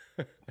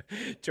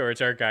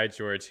 George, our guy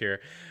George here.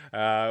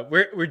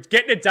 We're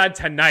getting it done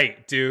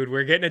tonight, dude.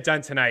 We're getting it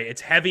done tonight.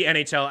 It's heavy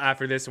NHL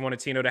after this. I wanted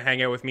Tino to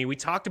hang out with me. We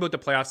talked about the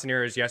playoff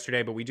scenarios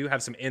yesterday, but we do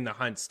have some in the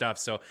hunt stuff.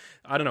 So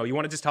I don't know. You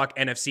want to just talk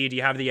NFC? Do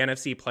you have the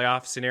NFC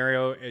playoff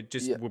scenario?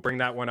 We'll bring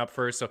that one up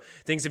first. So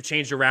things have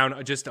changed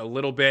around just a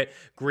little bit.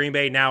 Green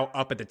Bay now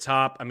up at the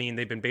top. I mean,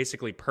 they've been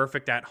basically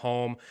perfect at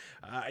home.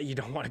 You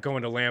don't want to go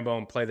into Lambeau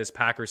and play this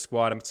Packers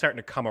squad. I'm starting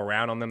to come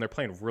around on them. They're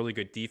playing really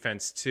good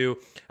defense too.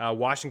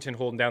 Washington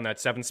holding down that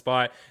 7th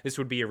spot. This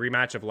would be a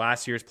rematch of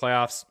last year's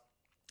playoffs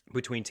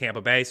between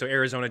Tampa Bay. So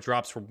Arizona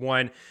drops from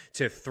 1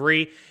 to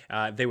 3.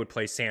 They would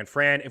play San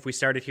Fran. If we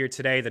started here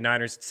today, the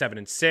Niners at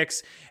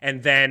 7-6.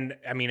 And then,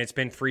 I mean, it's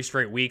been 3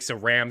 straight weeks. A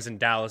Rams and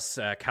Dallas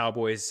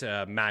Cowboys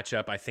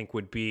matchup, I think,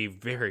 would be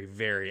very,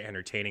 very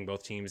entertaining.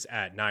 Both teams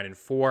at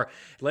 9-4.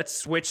 Let's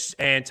switch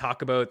and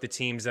talk about the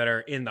teams that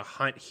are in the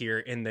hunt here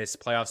in this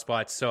playoff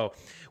spot. So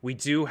we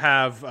do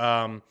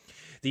have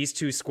these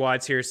two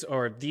squads here,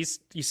 or these,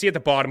 you see at the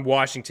bottom,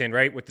 Washington,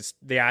 right, with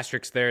the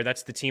asterisk there.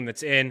 That's the team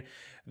that's in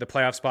the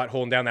playoff spot,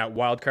 holding down that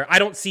wild card. I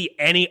don't see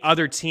any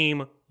other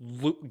team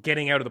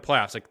getting out of the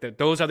playoffs. Like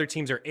those other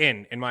teams are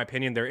in my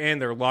opinion. They're in,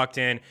 they're locked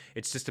in.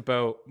 It's just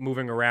about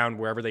moving around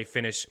wherever they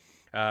finish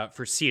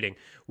for seeding.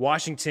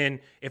 Washington,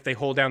 if they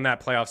hold down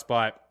that playoff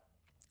spot,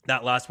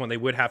 that last one, they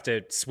would have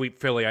to sweep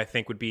Philly, I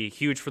think would be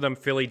huge for them.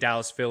 Philly,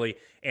 Dallas, Philly,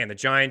 and the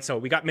Giants. So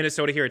we got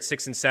Minnesota here at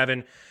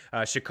 6-7.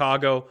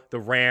 Chicago, the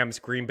Rams,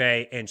 Green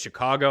Bay, and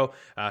Chicago.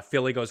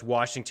 Philly goes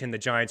Washington, the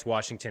Giants,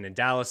 Washington, and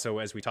Dallas. So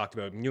as we talked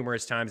about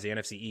numerous times, the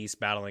NFC East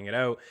battling it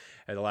out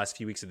the last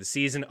few weeks of the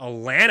season.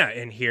 Atlanta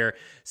in here,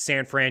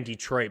 San Fran,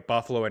 Detroit,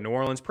 Buffalo, and New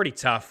Orleans. Pretty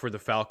tough for the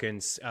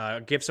Falcons.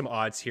 Give some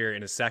odds here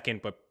in a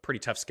second, but pretty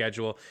tough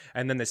schedule.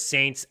 And then the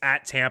Saints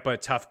at Tampa,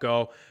 tough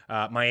go.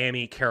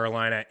 Miami,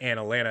 Carolina, and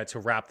Atlanta to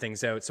wrap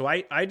things out. So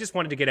I just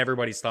wanted to get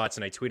everybody's thoughts,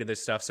 and I tweeted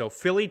this stuff. So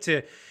Philly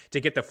to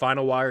get the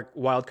final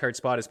wild card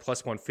spot is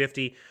plus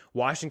 150.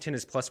 Washington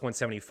is plus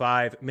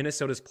 175.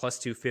 Minnesota's plus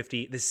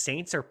 250. The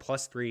Saints are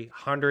plus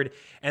 300.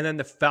 And then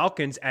the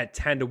Falcons at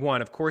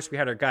 10-1. Of course, we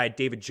had our guy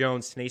David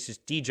Jones, Tenacious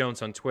D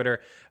Jones on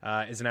Twitter,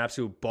 is an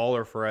absolute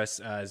baller for us,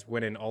 is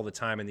winning all the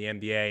time in the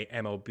NBA,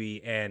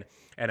 MLB, and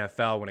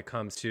NFL when it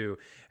comes to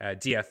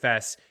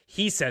DFS.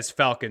 He says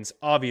Falcons,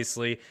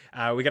 obviously.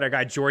 We got our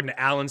guy Jordan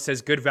Allen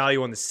says good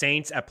value on the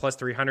Saints at plus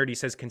 300. He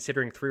says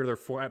considering 3 of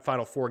their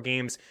final 4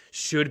 games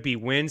should be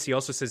wins. He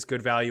also says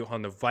good value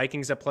on the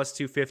Vikings at plus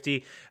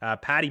 250.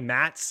 Patty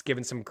Matz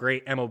giving some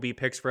great MLB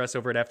picks for us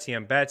over at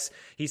FTM Bets.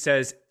 He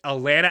says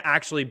Atlanta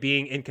actually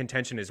being in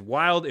contention is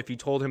wild. If you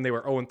told him they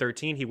were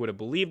 0-13, he would have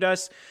believed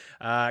us.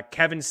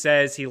 Kevin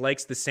says he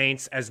likes the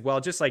Saints as well,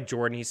 just like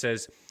Jordan. He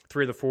says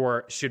 3 of the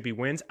 4 should be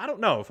wins. I don't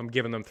know if I'm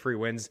giving them 3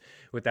 wins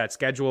with that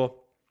schedule.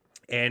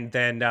 And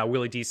then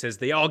Willie D says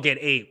they all get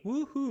 8.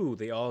 Woohoo!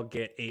 They all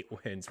get 8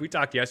 wins. We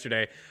talked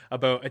yesterday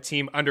about a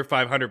team under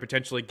 500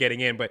 potentially getting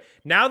in. But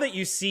now that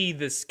you see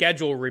the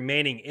schedule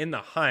remaining in the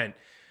hunt,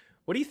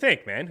 What do you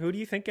think, man? Who do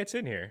you think gets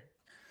in here?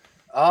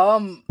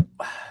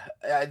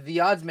 The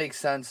odds make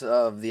sense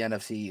of the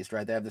NFC East,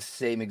 right? They have the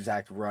same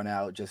exact run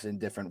out, just in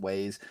different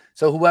ways.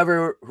 So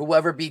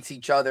whoever beats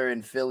each other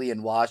in Philly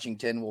and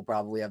Washington will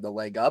probably have the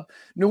leg up.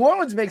 New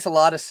Orleans makes a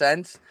lot of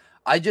sense.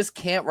 I just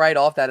can't write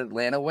off that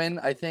Atlanta win,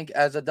 I think,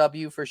 as a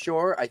W for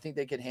sure. I think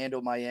they can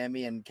handle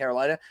Miami and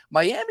Carolina.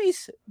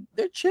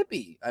 They're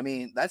chippy. I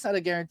mean, that's not a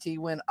guarantee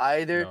win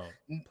either.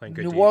 No,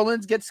 New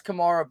Orleans gets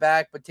Kamara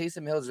back, but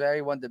Taysom Hill's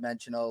very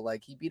one-dimensional.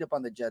 Like, he beat up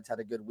on the Jets, had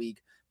a good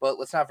week. But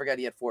let's not forget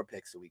he had 4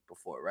 picks the week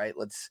before, right?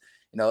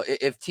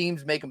 If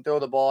teams make him throw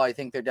the ball, I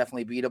think they're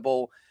definitely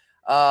beatable.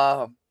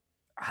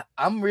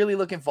 I'm really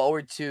looking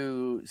forward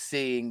to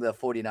seeing the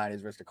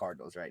 49ers versus the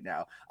Cardinals right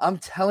now. I'm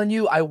telling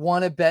you, I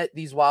want to bet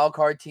these wild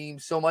card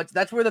teams so much.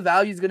 That's where the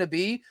value is going to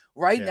be.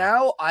 Right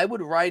now, I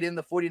would write in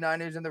the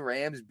 49ers and the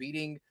Rams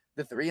beating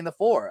the 3 and the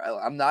 4.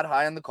 I'm not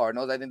high on the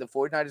Cardinals. I think the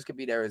 49ers could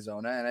beat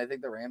Arizona, and I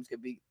think the Rams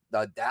could beat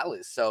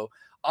Dallas. So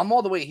I'm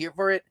all the way here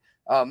for it.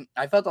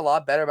 I felt a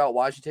lot better about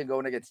Washington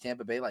going against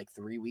Tampa Bay like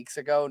 3 weeks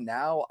ago.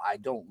 Now I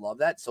don't love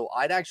that. So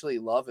I'd actually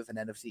love if an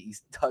NFC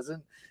East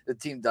the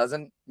team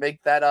doesn't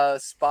make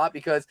that spot,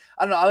 because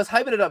I don't know. I was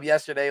hyping it up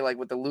yesterday, like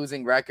with the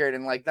losing record,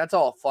 and like that's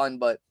all fun,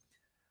 but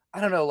I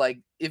don't know. Like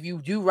if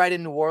you do right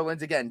in New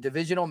Orleans again,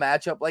 divisional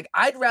matchup, like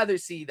I'd rather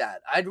see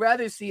that. I'd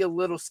rather see a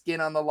little skin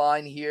on the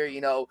line here,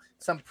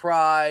 some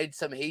pride,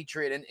 some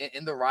hatred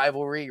in the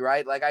rivalry,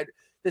 right? Like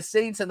the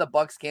Saints and the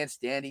Bucks can't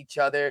stand each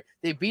other.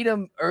 They beat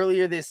them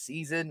earlier this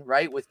season,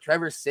 right, with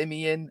Trevor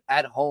Siemian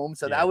at home.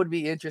 So that would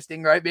be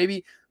interesting, right?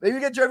 Maybe we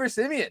get Trevor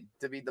Siemian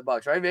to beat the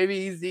Bucks, right? Maybe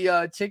he's the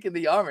chink in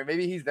the armor.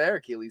 Maybe he's their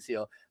Achilles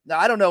heel. Now,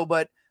 I don't know,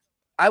 but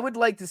I would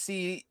like to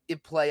see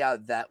it play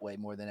out that way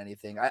more than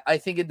anything. I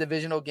think in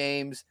divisional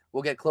games,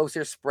 we'll get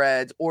closer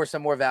spreads or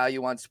some more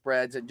value on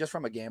spreads. And just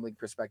from a gambling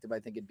perspective, I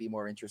think it'd be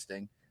more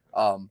interesting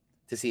to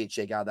see it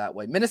shake out that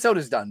way.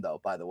 Minnesota's done, though,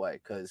 by the way,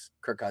 because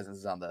Kirk Cousins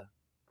is on the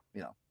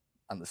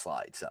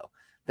slide. So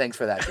thanks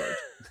for that, George.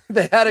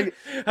 they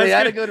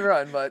had a good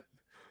run, but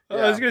yeah.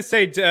 I was going to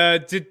say,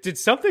 did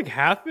something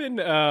happen?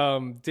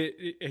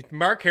 Did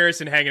Mark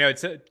Harrison hanging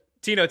out?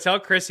 Tino, tell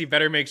Chris he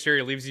better make sure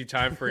he leaves you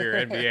time for your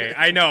NBA.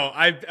 I know,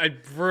 I'm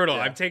brutal.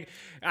 Yeah.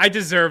 I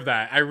deserve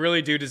that. I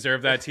really do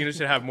deserve that. Tino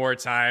should have more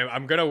time.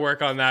 I'm going to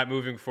work on that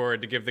moving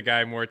forward to give the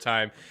guy more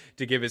time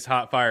to give his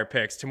hot fire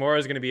picks. Tomorrow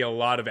is going to be a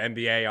lot of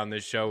NBA on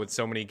this show with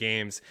so many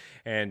games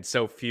and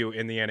so few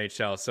in the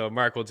NHL. So,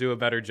 Mark, we'll do a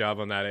better job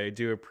on that. I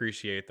do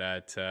appreciate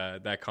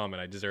that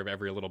comment. I deserve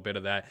every little bit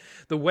of that.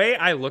 The way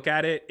I look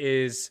at it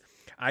is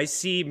I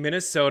see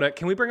Minnesota.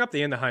 Can we bring up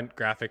the In the Hunt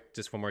graphic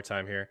just one more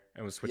time here?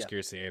 And we'll switch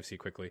gears to the AFC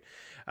quickly.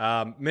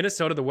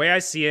 Minnesota, the way I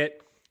see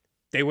it,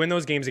 they win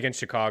those games against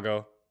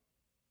Chicago.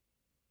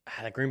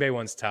 That Green Bay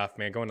one's tough,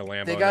 man. Going to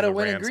Lambeau. They got to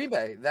win in Green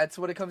Bay. That's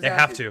what it comes down to.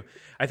 They have to.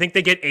 I think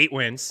they get 8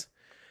 wins.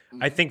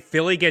 Mm-hmm. I think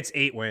Philly gets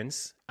 8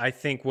 wins. I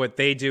think what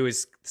they do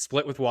is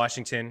split with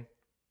Washington,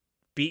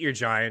 beat your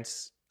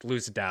Giants,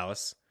 lose to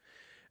Dallas.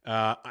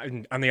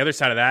 On the other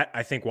side of that,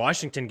 I think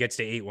Washington gets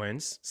to 8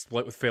 wins,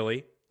 split with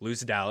Philly, lose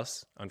to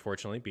Dallas,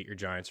 unfortunately, beat your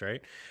Giants,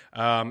 right?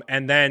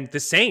 And then the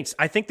Saints.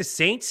 I think the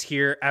Saints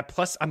here at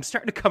plus, I'm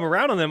starting to come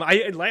around on them.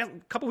 A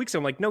couple weeks ago,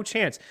 I'm like, no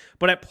chance.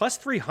 But at plus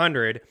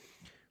 300,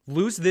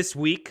 lose this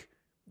week,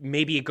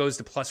 maybe it goes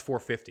to plus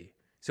 450.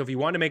 So if you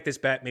want to make this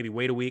bet, maybe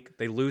wait a week.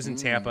 They lose in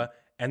Tampa.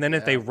 And then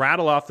if they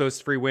rattle off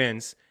those 3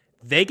 wins,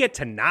 they get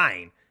to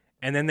 9,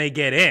 and then they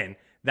get in.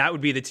 That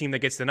would be the team that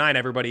gets to 9.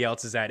 Everybody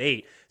else is at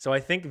 8. So I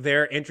think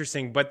they're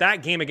interesting. But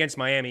that game against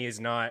Miami is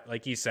not,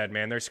 like you said,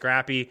 man. They're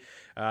scrappy.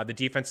 The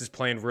defense is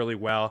playing really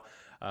well.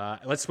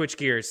 Let's switch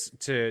gears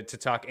to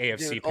talk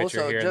AFC picture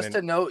also, here. Just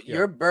to note,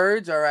 your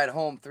Birds are at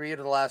home 3 of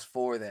the last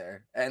 4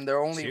 there. And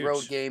their only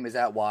road game is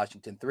at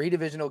Washington. 3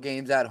 divisional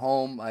games at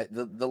home.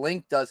 The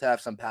link does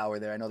have some power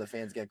there. I know the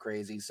fans get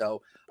crazy.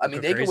 So, I mean,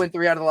 they could win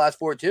 3 out of the last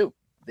 4, too.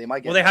 They might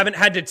get. Well, they haven't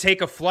had to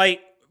take a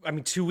flight. I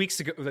mean, 2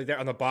 weeks ago, they're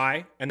on the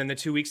bye, and then the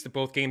 2 weeks that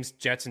both games,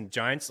 Jets and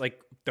Giants, like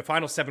the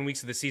final 7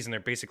 weeks of the season, they're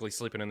basically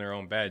sleeping in their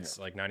own beds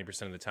like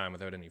 90% of the time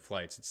without any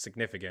flights. It's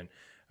significant.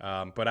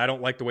 But I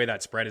don't like the way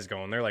that spread is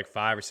going. They're like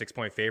 5 or 6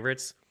 point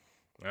favorites.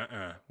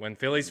 When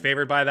Philly's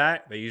favored by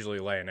that, they usually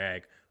lay an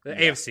egg. The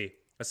AFC.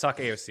 Let's talk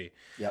AFC.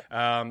 Yep.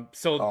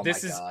 So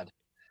this is. God.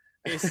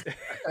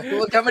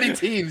 Look how many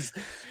teams.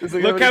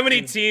 Look how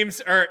many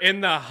teams are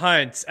in the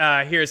hunt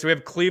here. So we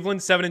have Cleveland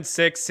 7-6,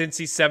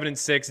 Cincy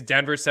 7-6,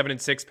 Denver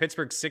 7-6,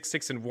 Pittsburgh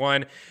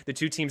 6-1. The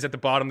 2 teams at the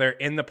bottom there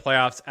in the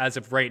playoffs as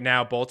of right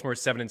now. Baltimore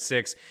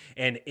 7-6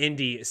 and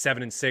Indy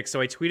 7-6.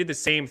 So I tweeted the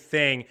same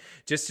thing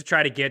just to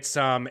try to get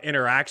some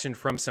interaction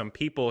from some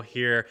people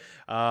here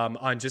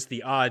on just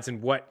the odds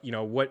and what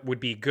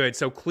would be good.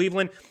 So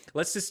Cleveland,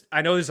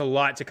 I know there's a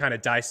lot to kind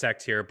of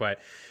dissect here, but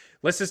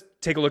let's just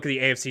take a look at the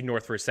AFC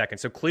North for a second.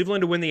 So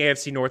Cleveland to win the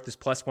AFC North is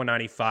plus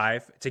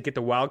 195. To get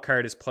the wild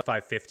card is plus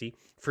 550.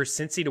 For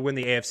Cincy to win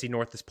the AFC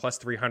North is plus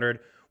 300.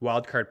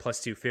 Wild card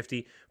plus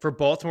 250. For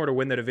Baltimore to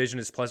win the division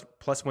is plus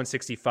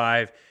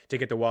 165. To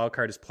get the wild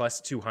card is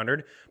plus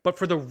 200. But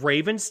for the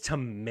Ravens to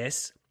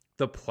miss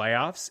the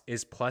playoffs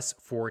is plus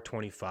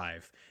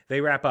 425.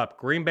 They wrap up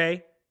Green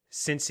Bay,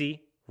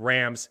 Cincy,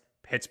 Rams,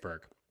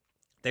 Pittsburgh.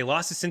 They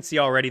lost to Cincy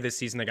already this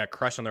season. They got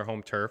crushed on their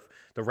home turf.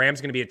 The Rams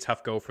going to be a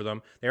tough go for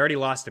them. They already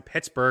lost to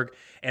Pittsburgh,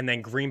 and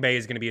then Green Bay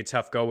is going to be a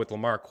tough go with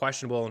Lamar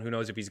questionable, and who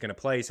knows if he's going to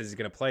play. He says he's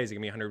going to play. Is he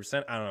going to be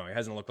 100%? I don't know. He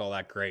hasn't looked all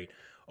that great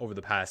over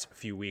the past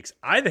few weeks.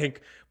 I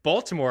think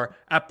Baltimore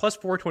at plus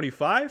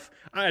 425,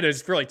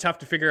 it's really tough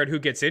to figure out who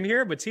gets in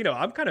here, but Tito,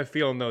 I'm kind of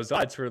feeling those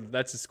odds for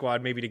that's a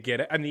squad maybe to get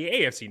it. I mean, the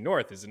AFC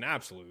North is an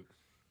absolute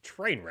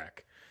train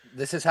wreck.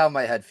 This is how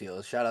my head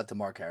feels. Shout out to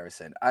Mark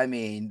Harrison. I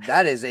mean,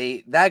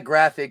 that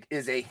graphic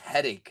is a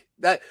headache.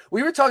 That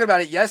we were talking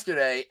about it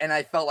yesterday, and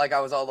I felt like I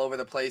was all over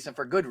the place, and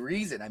for good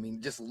reason. I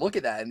mean, just look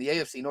at that. In the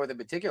AFC North in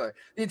particular,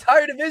 the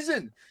entire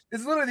division.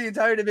 It's literally the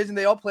entire division.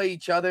 They all play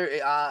each other.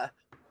 I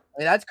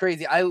mean, that's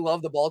crazy. I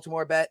love the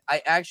Baltimore bet.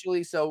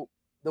 So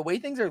the way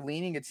things are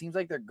leaning, it seems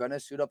like they're gonna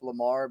suit up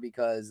Lamar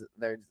because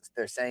they're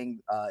saying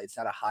it's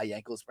not a high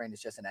ankle sprain,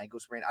 it's just an ankle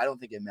sprain. I don't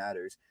think it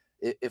matters.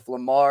 If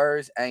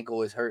Lamar's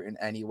ankle is hurt in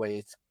any way,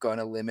 it's going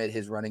to limit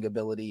his running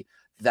ability.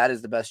 That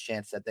is the best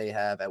chance that they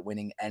have at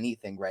winning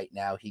anything right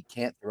now. He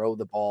can't throw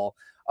the ball.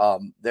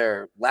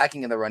 They're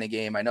lacking in the running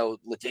game. I know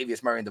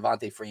Latavius Murray and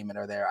Devontae Freeman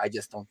are there. I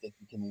just don't think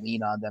you can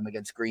lean on them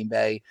against Green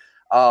Bay.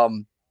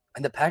 And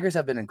the Packers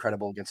have been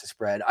incredible against the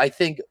spread. I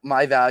think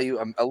my value,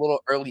 a little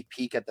early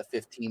peek at the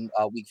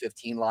week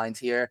 15 lines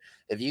here.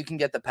 If you can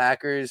get the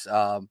Packers,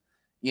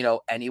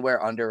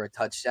 anywhere under a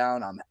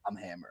touchdown, I'm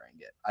hammering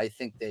it. I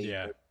think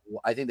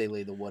they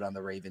lay the wood on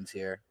the Ravens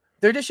here.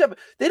 They're just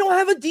they don't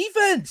have a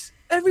defense.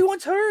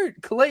 Everyone's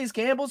hurt. Calais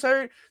Campbell's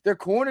hurt. Their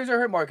corners are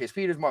hurt. Marcus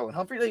Peters, Marlon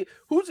Humphrey.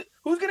 Who's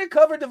going to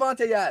cover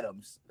Devontae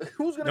Adams?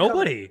 Who's going to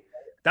Nobody.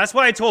 That's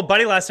why I told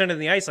Buddy last night on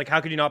the ice, like,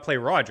 how could you not play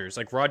Rodgers?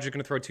 Like, Rodgers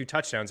going to throw 2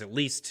 touchdowns at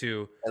least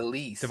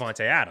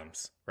Devontae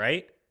Adams,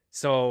 right?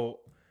 So,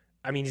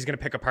 I mean, he's going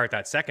to pick apart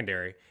that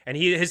secondary. And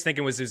his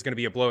thinking was it was going to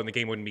be a blow and the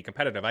game wouldn't be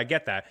competitive. I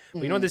get that.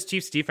 But this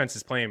Chiefs defense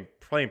is playing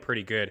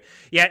pretty good.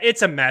 Yeah,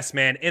 it's a mess,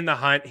 man. In the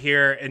hunt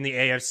here in the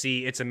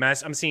AFC, it's a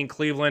mess. I'm seeing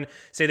Cleveland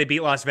say they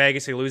beat Las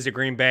Vegas, they lose to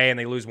Green Bay, and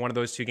they lose one of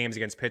those 2 games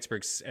against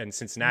Pittsburgh and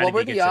Cincinnati. What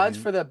were the odds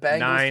for the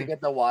Bengals to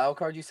get the wild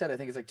card? You said I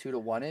think it's like 2 to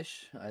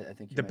 1-ish. I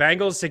think the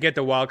Bengals to get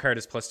the wild card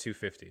is plus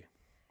 250.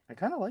 I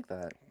kind of like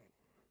that.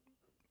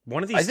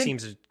 One of these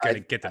teams is going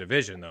to get the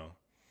division, though.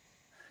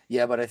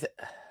 Yeah, but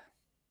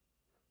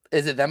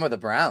is it them or the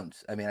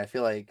Browns? I mean, I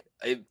feel like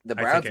the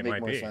Browns make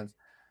more sense.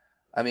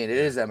 I mean, it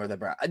is them or the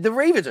Browns. The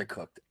Ravens are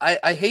cooked.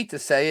 I hate to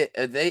say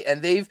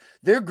it.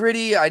 They're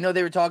gritty. I know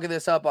they were talking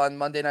this up on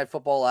Monday Night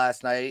Football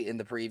last night in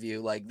the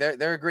preview. Like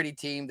they're a gritty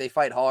team. They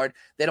fight hard.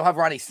 They don't have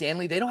Ronnie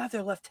Stanley. They don't have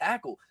their left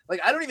tackle.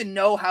 Like I don't even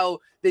know how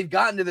they've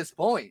gotten to this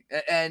point.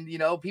 And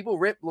people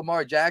rip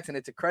Lamar Jackson.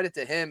 It's a credit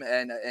to him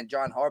and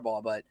John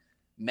Harbaugh. But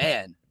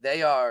man,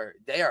 they are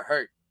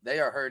hurt. They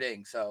are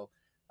hurting. So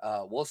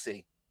we'll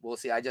see. We'll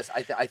see. I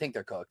think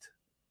they're cooked.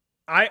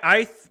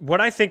 What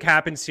I think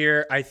happens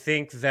here, I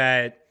think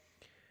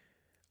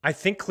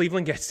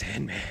Cleveland gets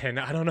in, man.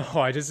 I don't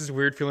know. I just this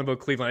weird feeling about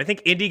Cleveland. I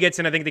think Indy gets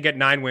in. I think they get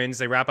 9 wins.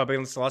 They wrap up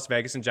against Las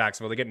Vegas and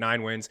Jacksonville. They get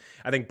 9 wins.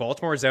 I think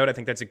Baltimore's out. I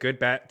think that's a good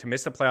bet to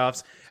miss the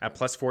playoffs at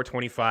plus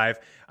 425.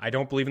 I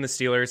don't believe in the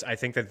Steelers. I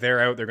think that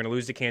they're out. They're going to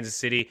lose to Kansas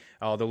City.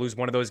 They'll lose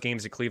one of those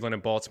games to Cleveland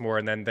and Baltimore,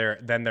 and then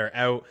they're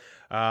out.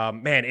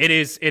 Man, it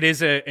is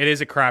a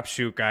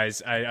crapshoot,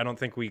 guys. I don't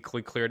think we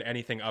cleared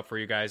anything up for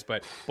you guys,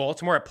 but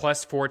Baltimore at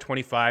plus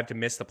 425 to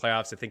miss the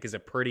playoffs, I think is a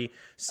pretty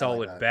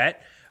solid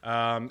bet.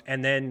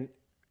 And then,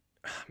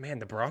 man,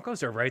 the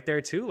Broncos are right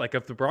there too. Like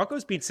if the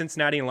Broncos beat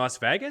Cincinnati and Las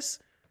Vegas,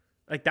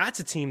 like that's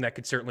a team that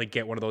could certainly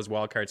get one of those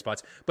wild card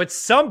spots. But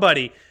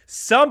somebody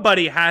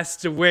has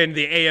to win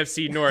the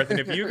AFC North. And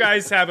if you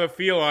guys have a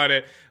feel on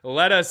it,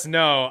 let us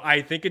know.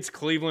 I think it's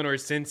Cleveland or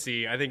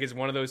Cincy. I think it's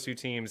one of those 2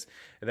 teams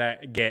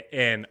that get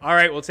in. All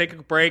right, we'll take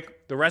a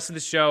break. The rest of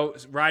the show,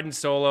 riding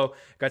solo.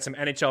 Got some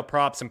NHL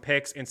props, some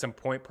picks, and some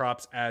point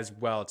props as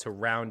well to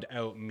round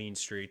out Mean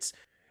Streets.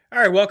 All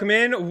right, welcome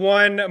in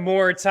one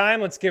more time.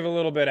 Let's give a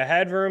little bit of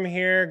headroom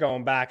here,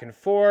 going back and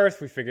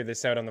forth. We figure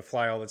this out on the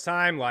fly all the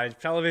time. Live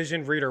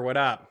television, Reader, what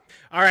up?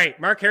 All right,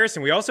 Mark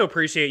Harrison, we also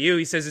appreciate you.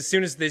 He says as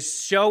soon as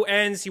this show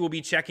ends, he will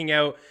be checking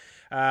out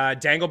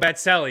Dangle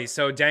Betselli.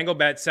 So Dangle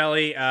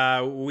Betselli,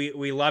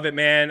 we love it,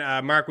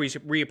 man. Mark,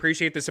 we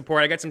appreciate the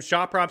support. I got some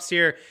shot props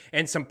here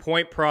and some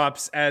point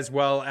props as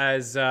well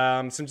as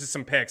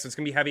some picks. So it's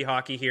going to be heavy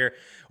hockey here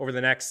over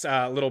the next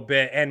little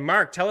bit. And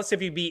Mark, tell us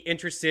if you'd be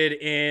interested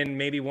in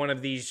maybe one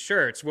of these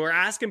shirts. We're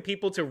asking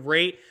people to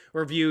rate,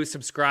 review,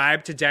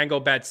 subscribe to Dangle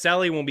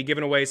Betselli. We'll be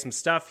giving away some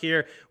stuff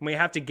here when we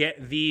have to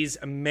get these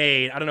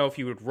made. I don't know if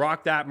you would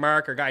rock that,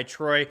 Mark. Our guy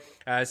Troy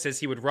says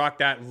he would rock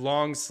that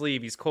long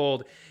sleeve. He's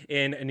cold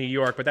in New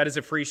York, but that is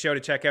a free show to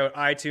check out.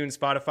 iTunes,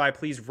 Spotify.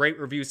 Please rate,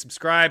 review,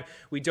 subscribe.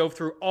 We dove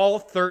through all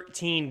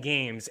 13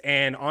 games,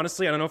 and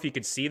honestly, I don't know if you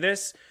could see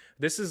this.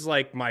 This is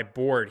like my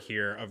board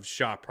here of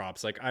shot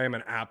props. Like I am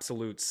an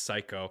absolute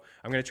psycho.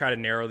 I'm going to try to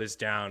narrow this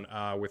down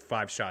with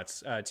 5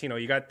 shots. Tino,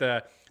 you got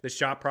the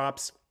shot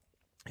props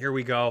Here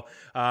we go.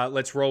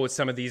 Let's roll with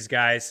some of these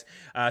guys.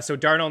 So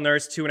Darnell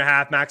Nurse,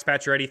 2.5. Max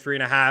Pacioretty,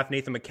 3.5.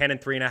 Nathan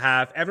McKinnon,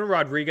 3.5. Evan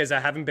Rodriguez, I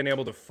haven't been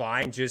able to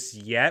find just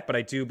yet, but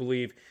I do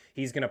believe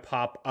he's going to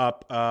pop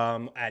up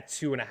at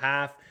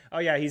 2.5. Oh,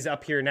 yeah, he's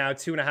up here now,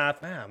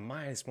 2.5.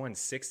 Minus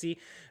 160.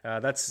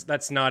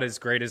 That's not as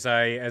great as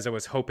I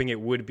was hoping it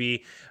would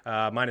be.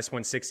 Minus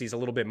 160 is a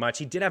little bit much.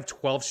 He did have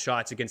 12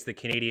 shots against the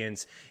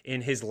Canadians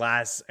in his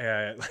last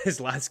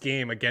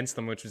game against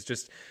them, which was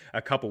just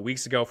a couple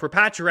weeks ago. For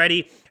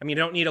Pacioretty, I mean,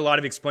 I don't need a lot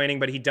of explaining,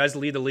 but he does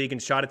lead the league in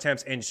shot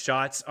attempts and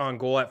shots on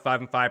goal at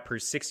 5 and 5 per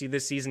 60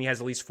 this season. He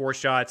has at least 4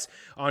 shots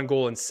on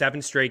goal in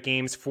 7 straight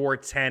games, 4,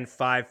 10,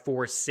 5,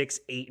 4, 6,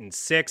 8, and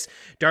 6.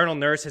 Darnell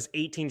Nurse has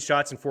 18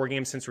 shots in 4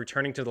 games since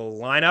returning to the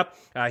lineup.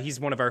 He's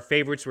one of our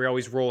favorites. We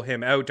always roll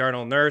him out.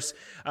 Darnell Nurse.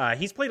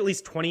 He's played at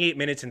least 28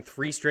 minutes in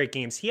 3 straight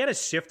games. He had a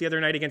shift the other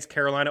night against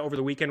Carolina over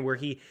the weekend where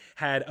he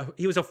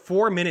was a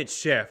 4-minute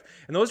shift.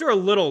 And those are a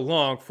little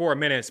long, 4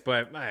 minutes,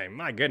 but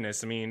my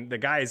goodness. I mean, the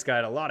guy's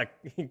got a lot of,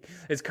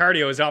 his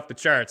cardio is off the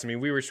charts. I mean,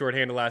 we were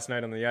shorthanded last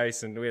night on the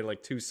ice and we had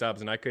like 2 subs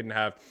and I couldn't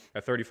have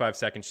a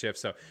 35-second shift.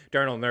 So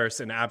Darnell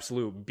Nurse, an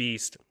absolute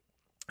beast.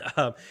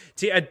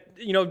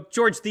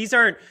 George, these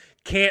aren't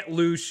can't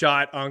lose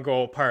shot on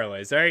goal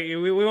parlays. All right,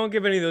 we won't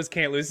give any of those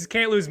can't lose.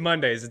 Can't lose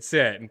Mondays. That's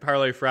it, and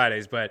parlay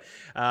Fridays. But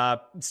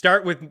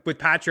start with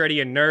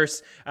Pacioretty and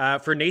Nurse.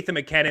 For Nathan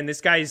McKinnon, this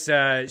guy's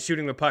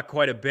shooting the puck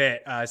quite a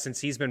bit since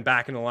he's been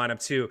back in the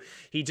lineup too.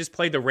 He just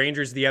played the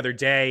Rangers the other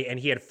day, and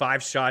he had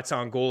 5 shots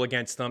on goal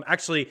against them.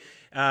 Actually,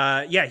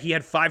 he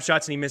had 5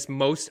 shots and he missed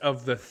most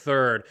of the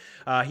third.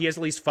 He has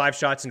at least 5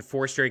 shots in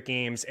 4 straight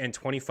games and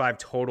 25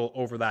 total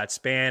over that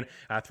span.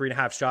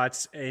 3.5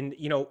 shots. And,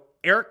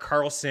 Erik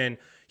Karlsson,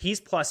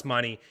 he's plus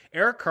money.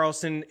 Erik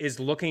Karlsson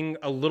is looking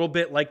a little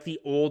bit like the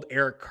old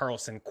Erik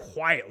Karlsson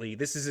quietly.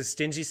 This is a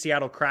stingy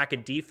Seattle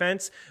Kraken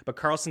defense, but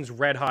Karlsson's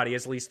red hot. He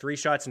has at least 3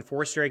 shots in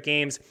 4 straight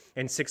games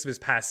and 6 of his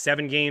past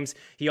 7 games.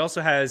 He also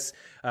has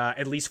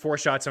at least 4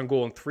 shots on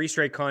goal in 3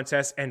 straight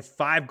contests and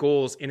 5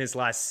 goals in his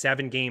last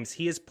 7 games.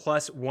 He is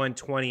plus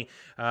 120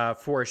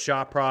 for a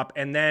shot prop.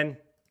 And then,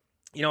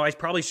 I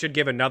probably should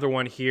give another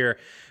one here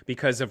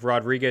because of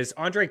Rodriguez.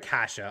 Ondrej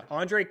Kase.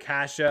 Ondrej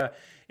Kase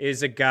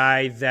is a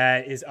guy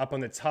that is up on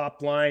the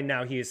top line.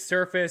 Now he is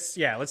surface.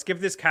 Yeah, let's give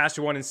this Kase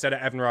one instead of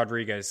Evan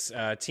Rodriguez.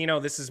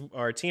 Tino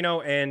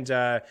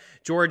and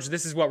George,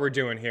 this is what we're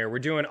doing here. We're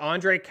doing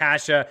Ondrej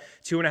Kase,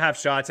 2.5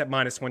 shots at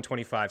minus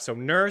 125. So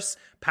Nurse,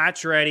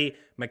 Pacioretty,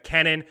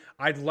 McKinnon.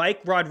 I'd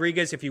like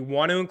Rodriguez if you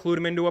want to include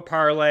him into a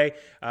parlay,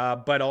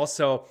 but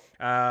also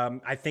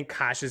I think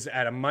Kase is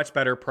at a much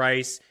better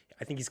price.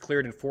 I think he's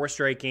cleared in 4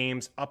 straight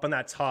games, up on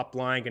that top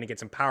line, going to get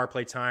some power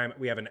play time.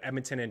 We have an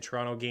Edmonton and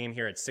Toronto game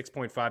here at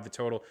 6.5 the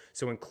total,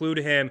 so include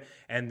him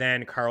and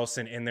then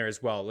Karlsson in there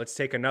as well. Let's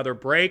take another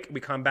break.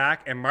 We come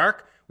back, and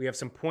Mark, we have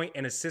some point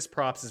and assist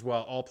props as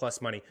well, all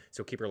plus money,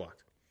 so keep her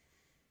locked.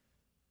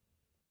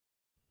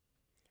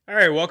 All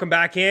right, welcome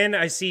back in.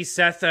 I see,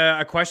 Seth,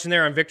 a question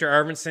there on Victor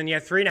Arvidsson. Yeah,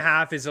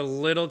 3.5 is a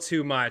little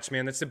too much,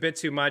 man. That's a bit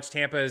too much.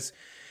 Tampa's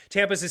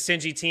a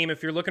stingy team.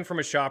 If you're looking from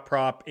a shot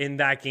prop in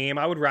that game,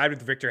 I would ride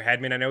with Victor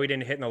Hedman. I know he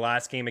didn't hit in the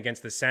last game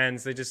against the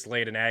Sens. They just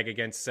laid an egg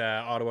against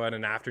Ottawa in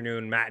an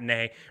afternoon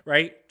matinee.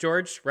 Right,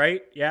 George?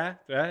 Right? Yeah?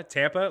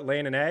 Tampa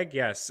laying an egg?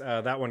 Yes,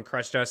 that one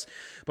crushed us.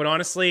 But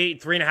honestly,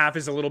 3.5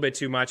 is a little bit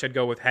too much. I'd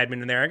go with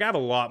Hedman in there. I have a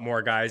lot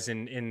more guys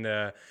in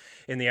the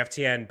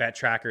FTN bet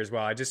tracker as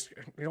well. I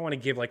don't want to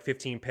give like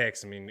 15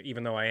 picks. I mean,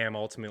 even though I am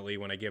ultimately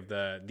when I give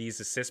these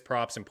assist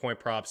props and point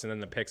props and then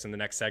the picks in the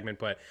next segment.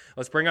 But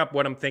let's bring up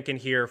what I'm thinking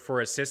here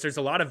for assists. There's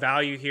a lot of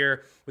value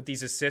here with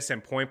these assists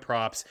and point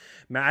props.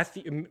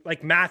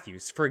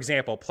 Matthews, for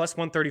example, plus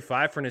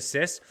 135 for an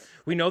assist.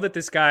 We know that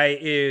this guy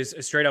is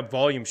a straight up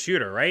volume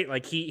shooter, right?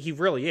 Like he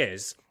really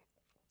is.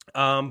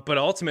 But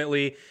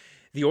ultimately,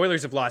 the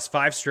Oilers have lost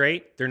 5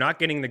 straight. They're not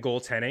getting the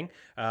goaltending.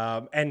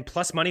 And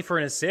plus money for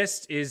an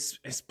assist is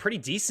pretty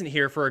decent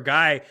here for a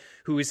guy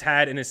who has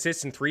had an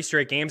assist in 3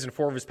 straight games and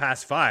 4 of his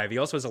past 5. He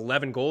also has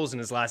 11 goals in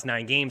his last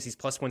 9 games. He's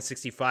plus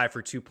 165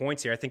 for 2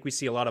 points here. I think we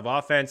see a lot of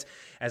offense.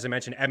 As I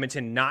mentioned,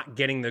 Edmonton not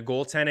getting the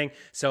goaltending.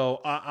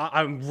 So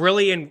I'm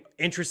really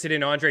interested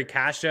in Ondrej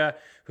Kase,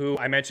 who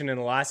I mentioned in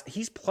the last.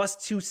 He's plus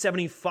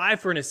 275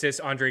 for an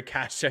assist, Ondrej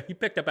Kase. He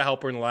picked up a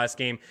helper in the last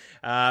game.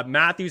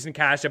 Matthews and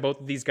Kase,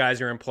 both of these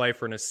guys are in play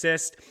for an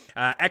assist.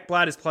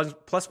 Ekblad is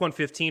plus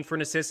 115 for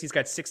an assist. He's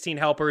got 16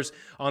 helpers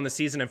on the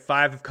season and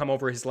 5 have come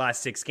over his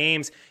last 6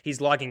 games. He's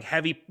logging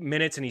heavy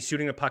minutes and he's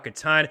shooting the puck a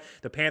ton.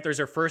 The Panthers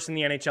are first in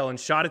the NHL in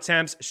shot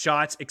attempts,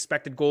 shots,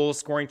 expected goals,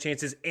 scoring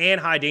chances,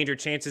 and high danger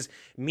chances.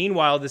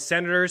 Meanwhile, the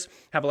Senators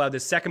have allowed the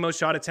second most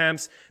shot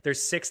attempts. They're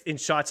 6th in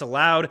shots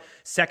allowed,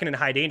 2nd in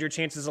high danger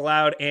chances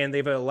allowed, and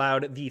they've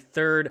allowed the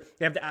third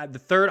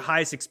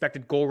highest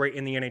expected goal rate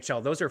in the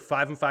NHL. Those are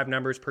 5-5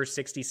 numbers per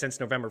 60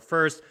 since November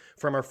 1st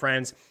from our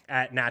friends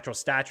at Natural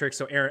Stat Trick.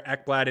 So Aaron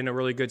Ekblad in a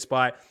really good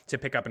spot to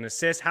pick up an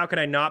assist. How can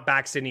I not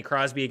back Sidney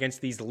Crosby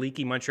against these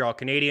leaky Montreal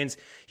Canadiens? Canadiens.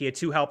 He had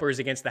 2 helpers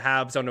against the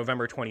Habs on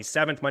November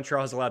 27th.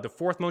 Montreal has allowed the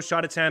 4th most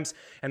shot attempts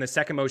and the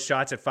 2nd most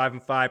shots at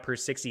 5-5 per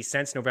 60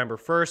 since November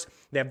 1st.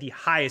 They have the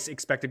highest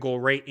expected goal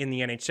rate in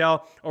the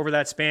NHL over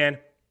that span.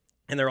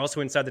 And they're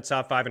also inside the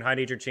top 5 in high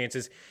danger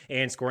chances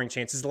and scoring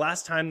chances. The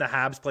last time the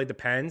Habs played the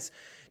Pens,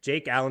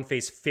 Jake Allen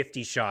faced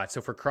 50 shots. So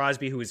for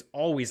Crosby, who has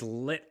always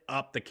lit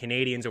up the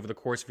Canadiens over the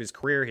course of his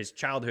career, his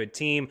childhood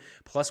team,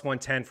 plus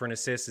 110 for an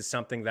assist is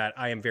something that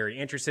I am very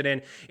interested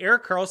in.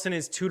 Erik Karlsson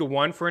is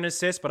 2-1 for an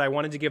assist, but I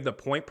wanted to give the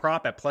point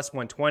prop at plus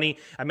 120.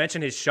 I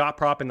mentioned his shot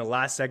prop in the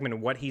last segment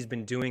and what he's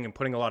been doing and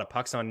putting a lot of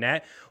pucks on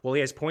net. Well,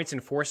 he has points in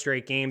 4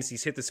 straight games.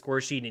 He's hit the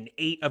score sheet in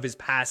 8 of his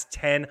past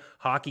 10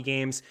 hockey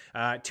games.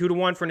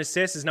 2-1 for an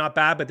assist is not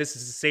bad, but this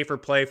is a safer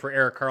play for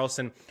Erik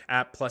Karlsson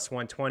at plus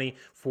 120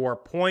 for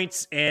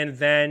points. And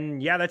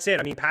then, yeah, that's it.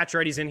 I mean,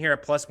 Pacioretty's in here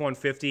at plus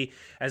 150.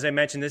 As I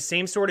mentioned, the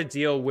same sort of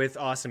deal with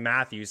Austin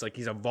Matthews. Like,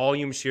 he's a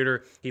volume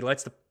shooter. He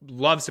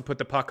loves to put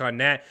the puck on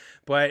net.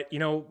 But, you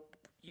know,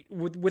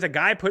 with a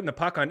guy putting the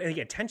puck on, and he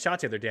had 10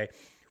 shots the other day,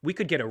 we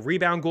could get a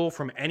rebound goal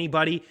from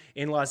anybody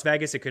in Las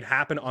Vegas. It could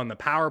happen on the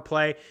power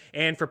play.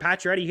 And for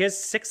Pacioretty, he has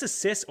 6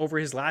 assists over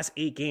his last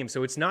 8 games.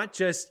 So it's not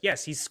just,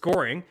 yes, he's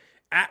scoring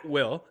at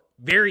will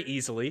very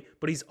easily,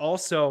 but he's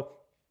also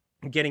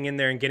getting in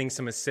there and getting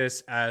some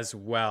assists as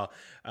well.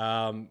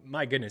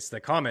 My goodness, the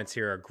comments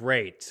here are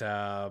great.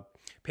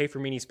 Pay for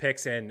Meany's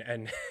picks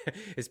and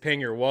is paying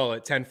your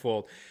wallet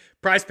tenfold.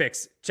 Prize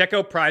Picks. Check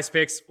out Prize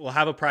Picks. We'll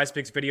have a Prize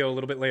Picks video a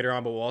little bit later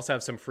on, but we'll also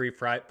have some free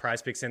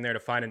Prize Picks in there to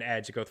find an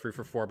edge to go 3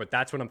 for 4. But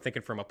that's what I'm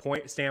thinking from a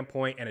point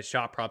standpoint and a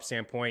shot prop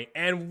standpoint.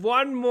 And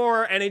one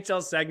more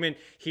NHL segment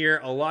here.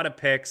 A lot of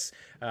picks.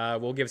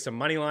 We'll give some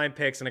money line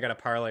picks, and I got a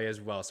parlay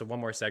as well. So one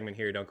more segment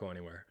here. Don't go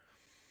anywhere.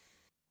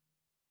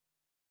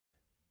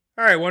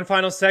 All right, one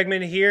final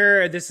segment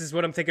here. This is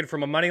what I'm thinking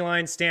from a money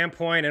line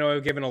standpoint. I know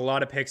I've given a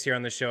lot of picks here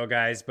on the show,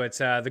 guys, but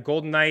the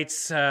Golden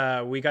Knights,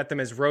 we got them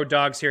as road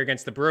dogs here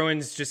against the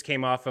Bruins. Just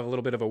came off of a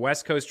little bit of a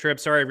West Coast trip.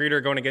 Sorry, Reader,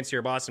 going against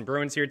your Boston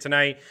Bruins here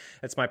tonight.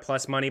 That's my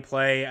plus money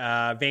play.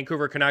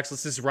 Vancouver Canucks,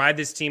 let's just ride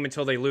this team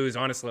until they lose,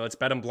 honestly. Let's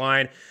bet them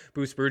blind.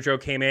 Bruce Boudreau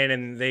came in,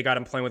 and they got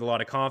him playing with a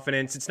lot of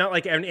confidence. It's not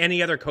like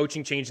any other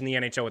coaching change in the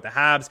NHL with the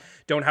Habs.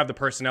 Don't have the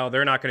personnel.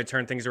 They're not going to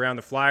turn things around.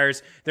 The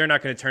Flyers, they're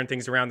not going to turn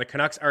things around. The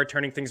Canucks are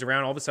turning things around.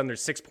 All of a sudden,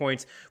 there's 6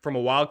 points from a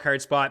wild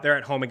card spot. They're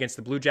at home against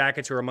the Blue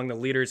Jackets, who are among the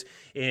leaders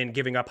in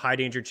giving up high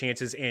danger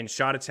chances and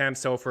shot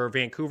attempts. So for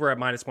Vancouver at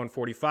minus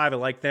 145, I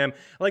like them.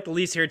 I like the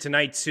Leafs here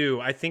tonight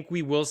too. I think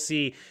we will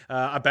see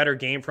a better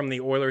game from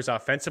the Oilers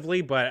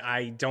offensively, but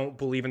I don't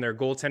believe in their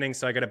goaltending,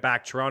 so I got to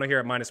back Toronto here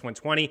at minus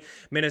 120.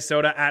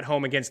 Minnesota at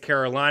home against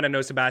Carolina.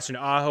 No Sebastian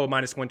Aho,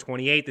 minus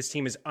 128. This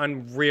team is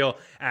unreal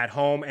at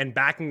home, and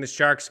backing the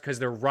Sharks because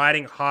they're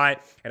riding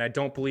hot, and I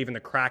don't believe in the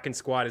Kraken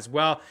squad as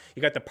well.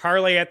 You got the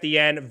parlay at the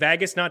end.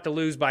 Vegas not to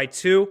lose by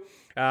 2.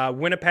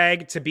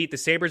 Winnipeg to beat the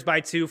Sabres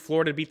by 2,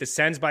 Florida to beat the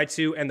Sens by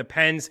 2, and the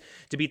Pens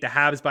to beat the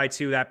Habs by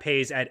 2. That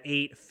pays at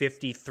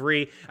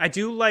 $8.53. I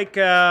do like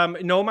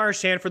Noah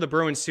Marchand for the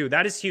Bruins too.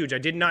 That is huge. I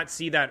did not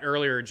see that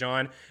earlier,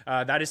 John.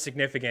 That is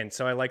significant,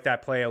 so I like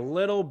that play a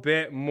little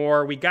bit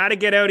more. We got to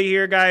get out of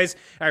here, guys.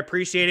 I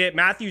appreciate it.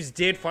 Matthews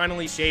did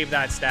finally shave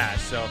that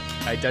stash, so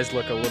it does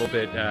look a little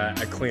bit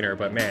cleaner,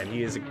 but man,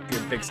 he is a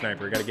good big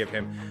sniper. Got to give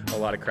him a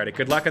lot of credit.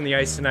 Good luck on the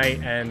ice tonight,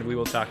 and we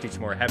will talk to you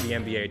tomorrow. Heavy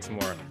NBA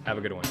tomorrow. Have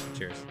a good one.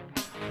 Cheers.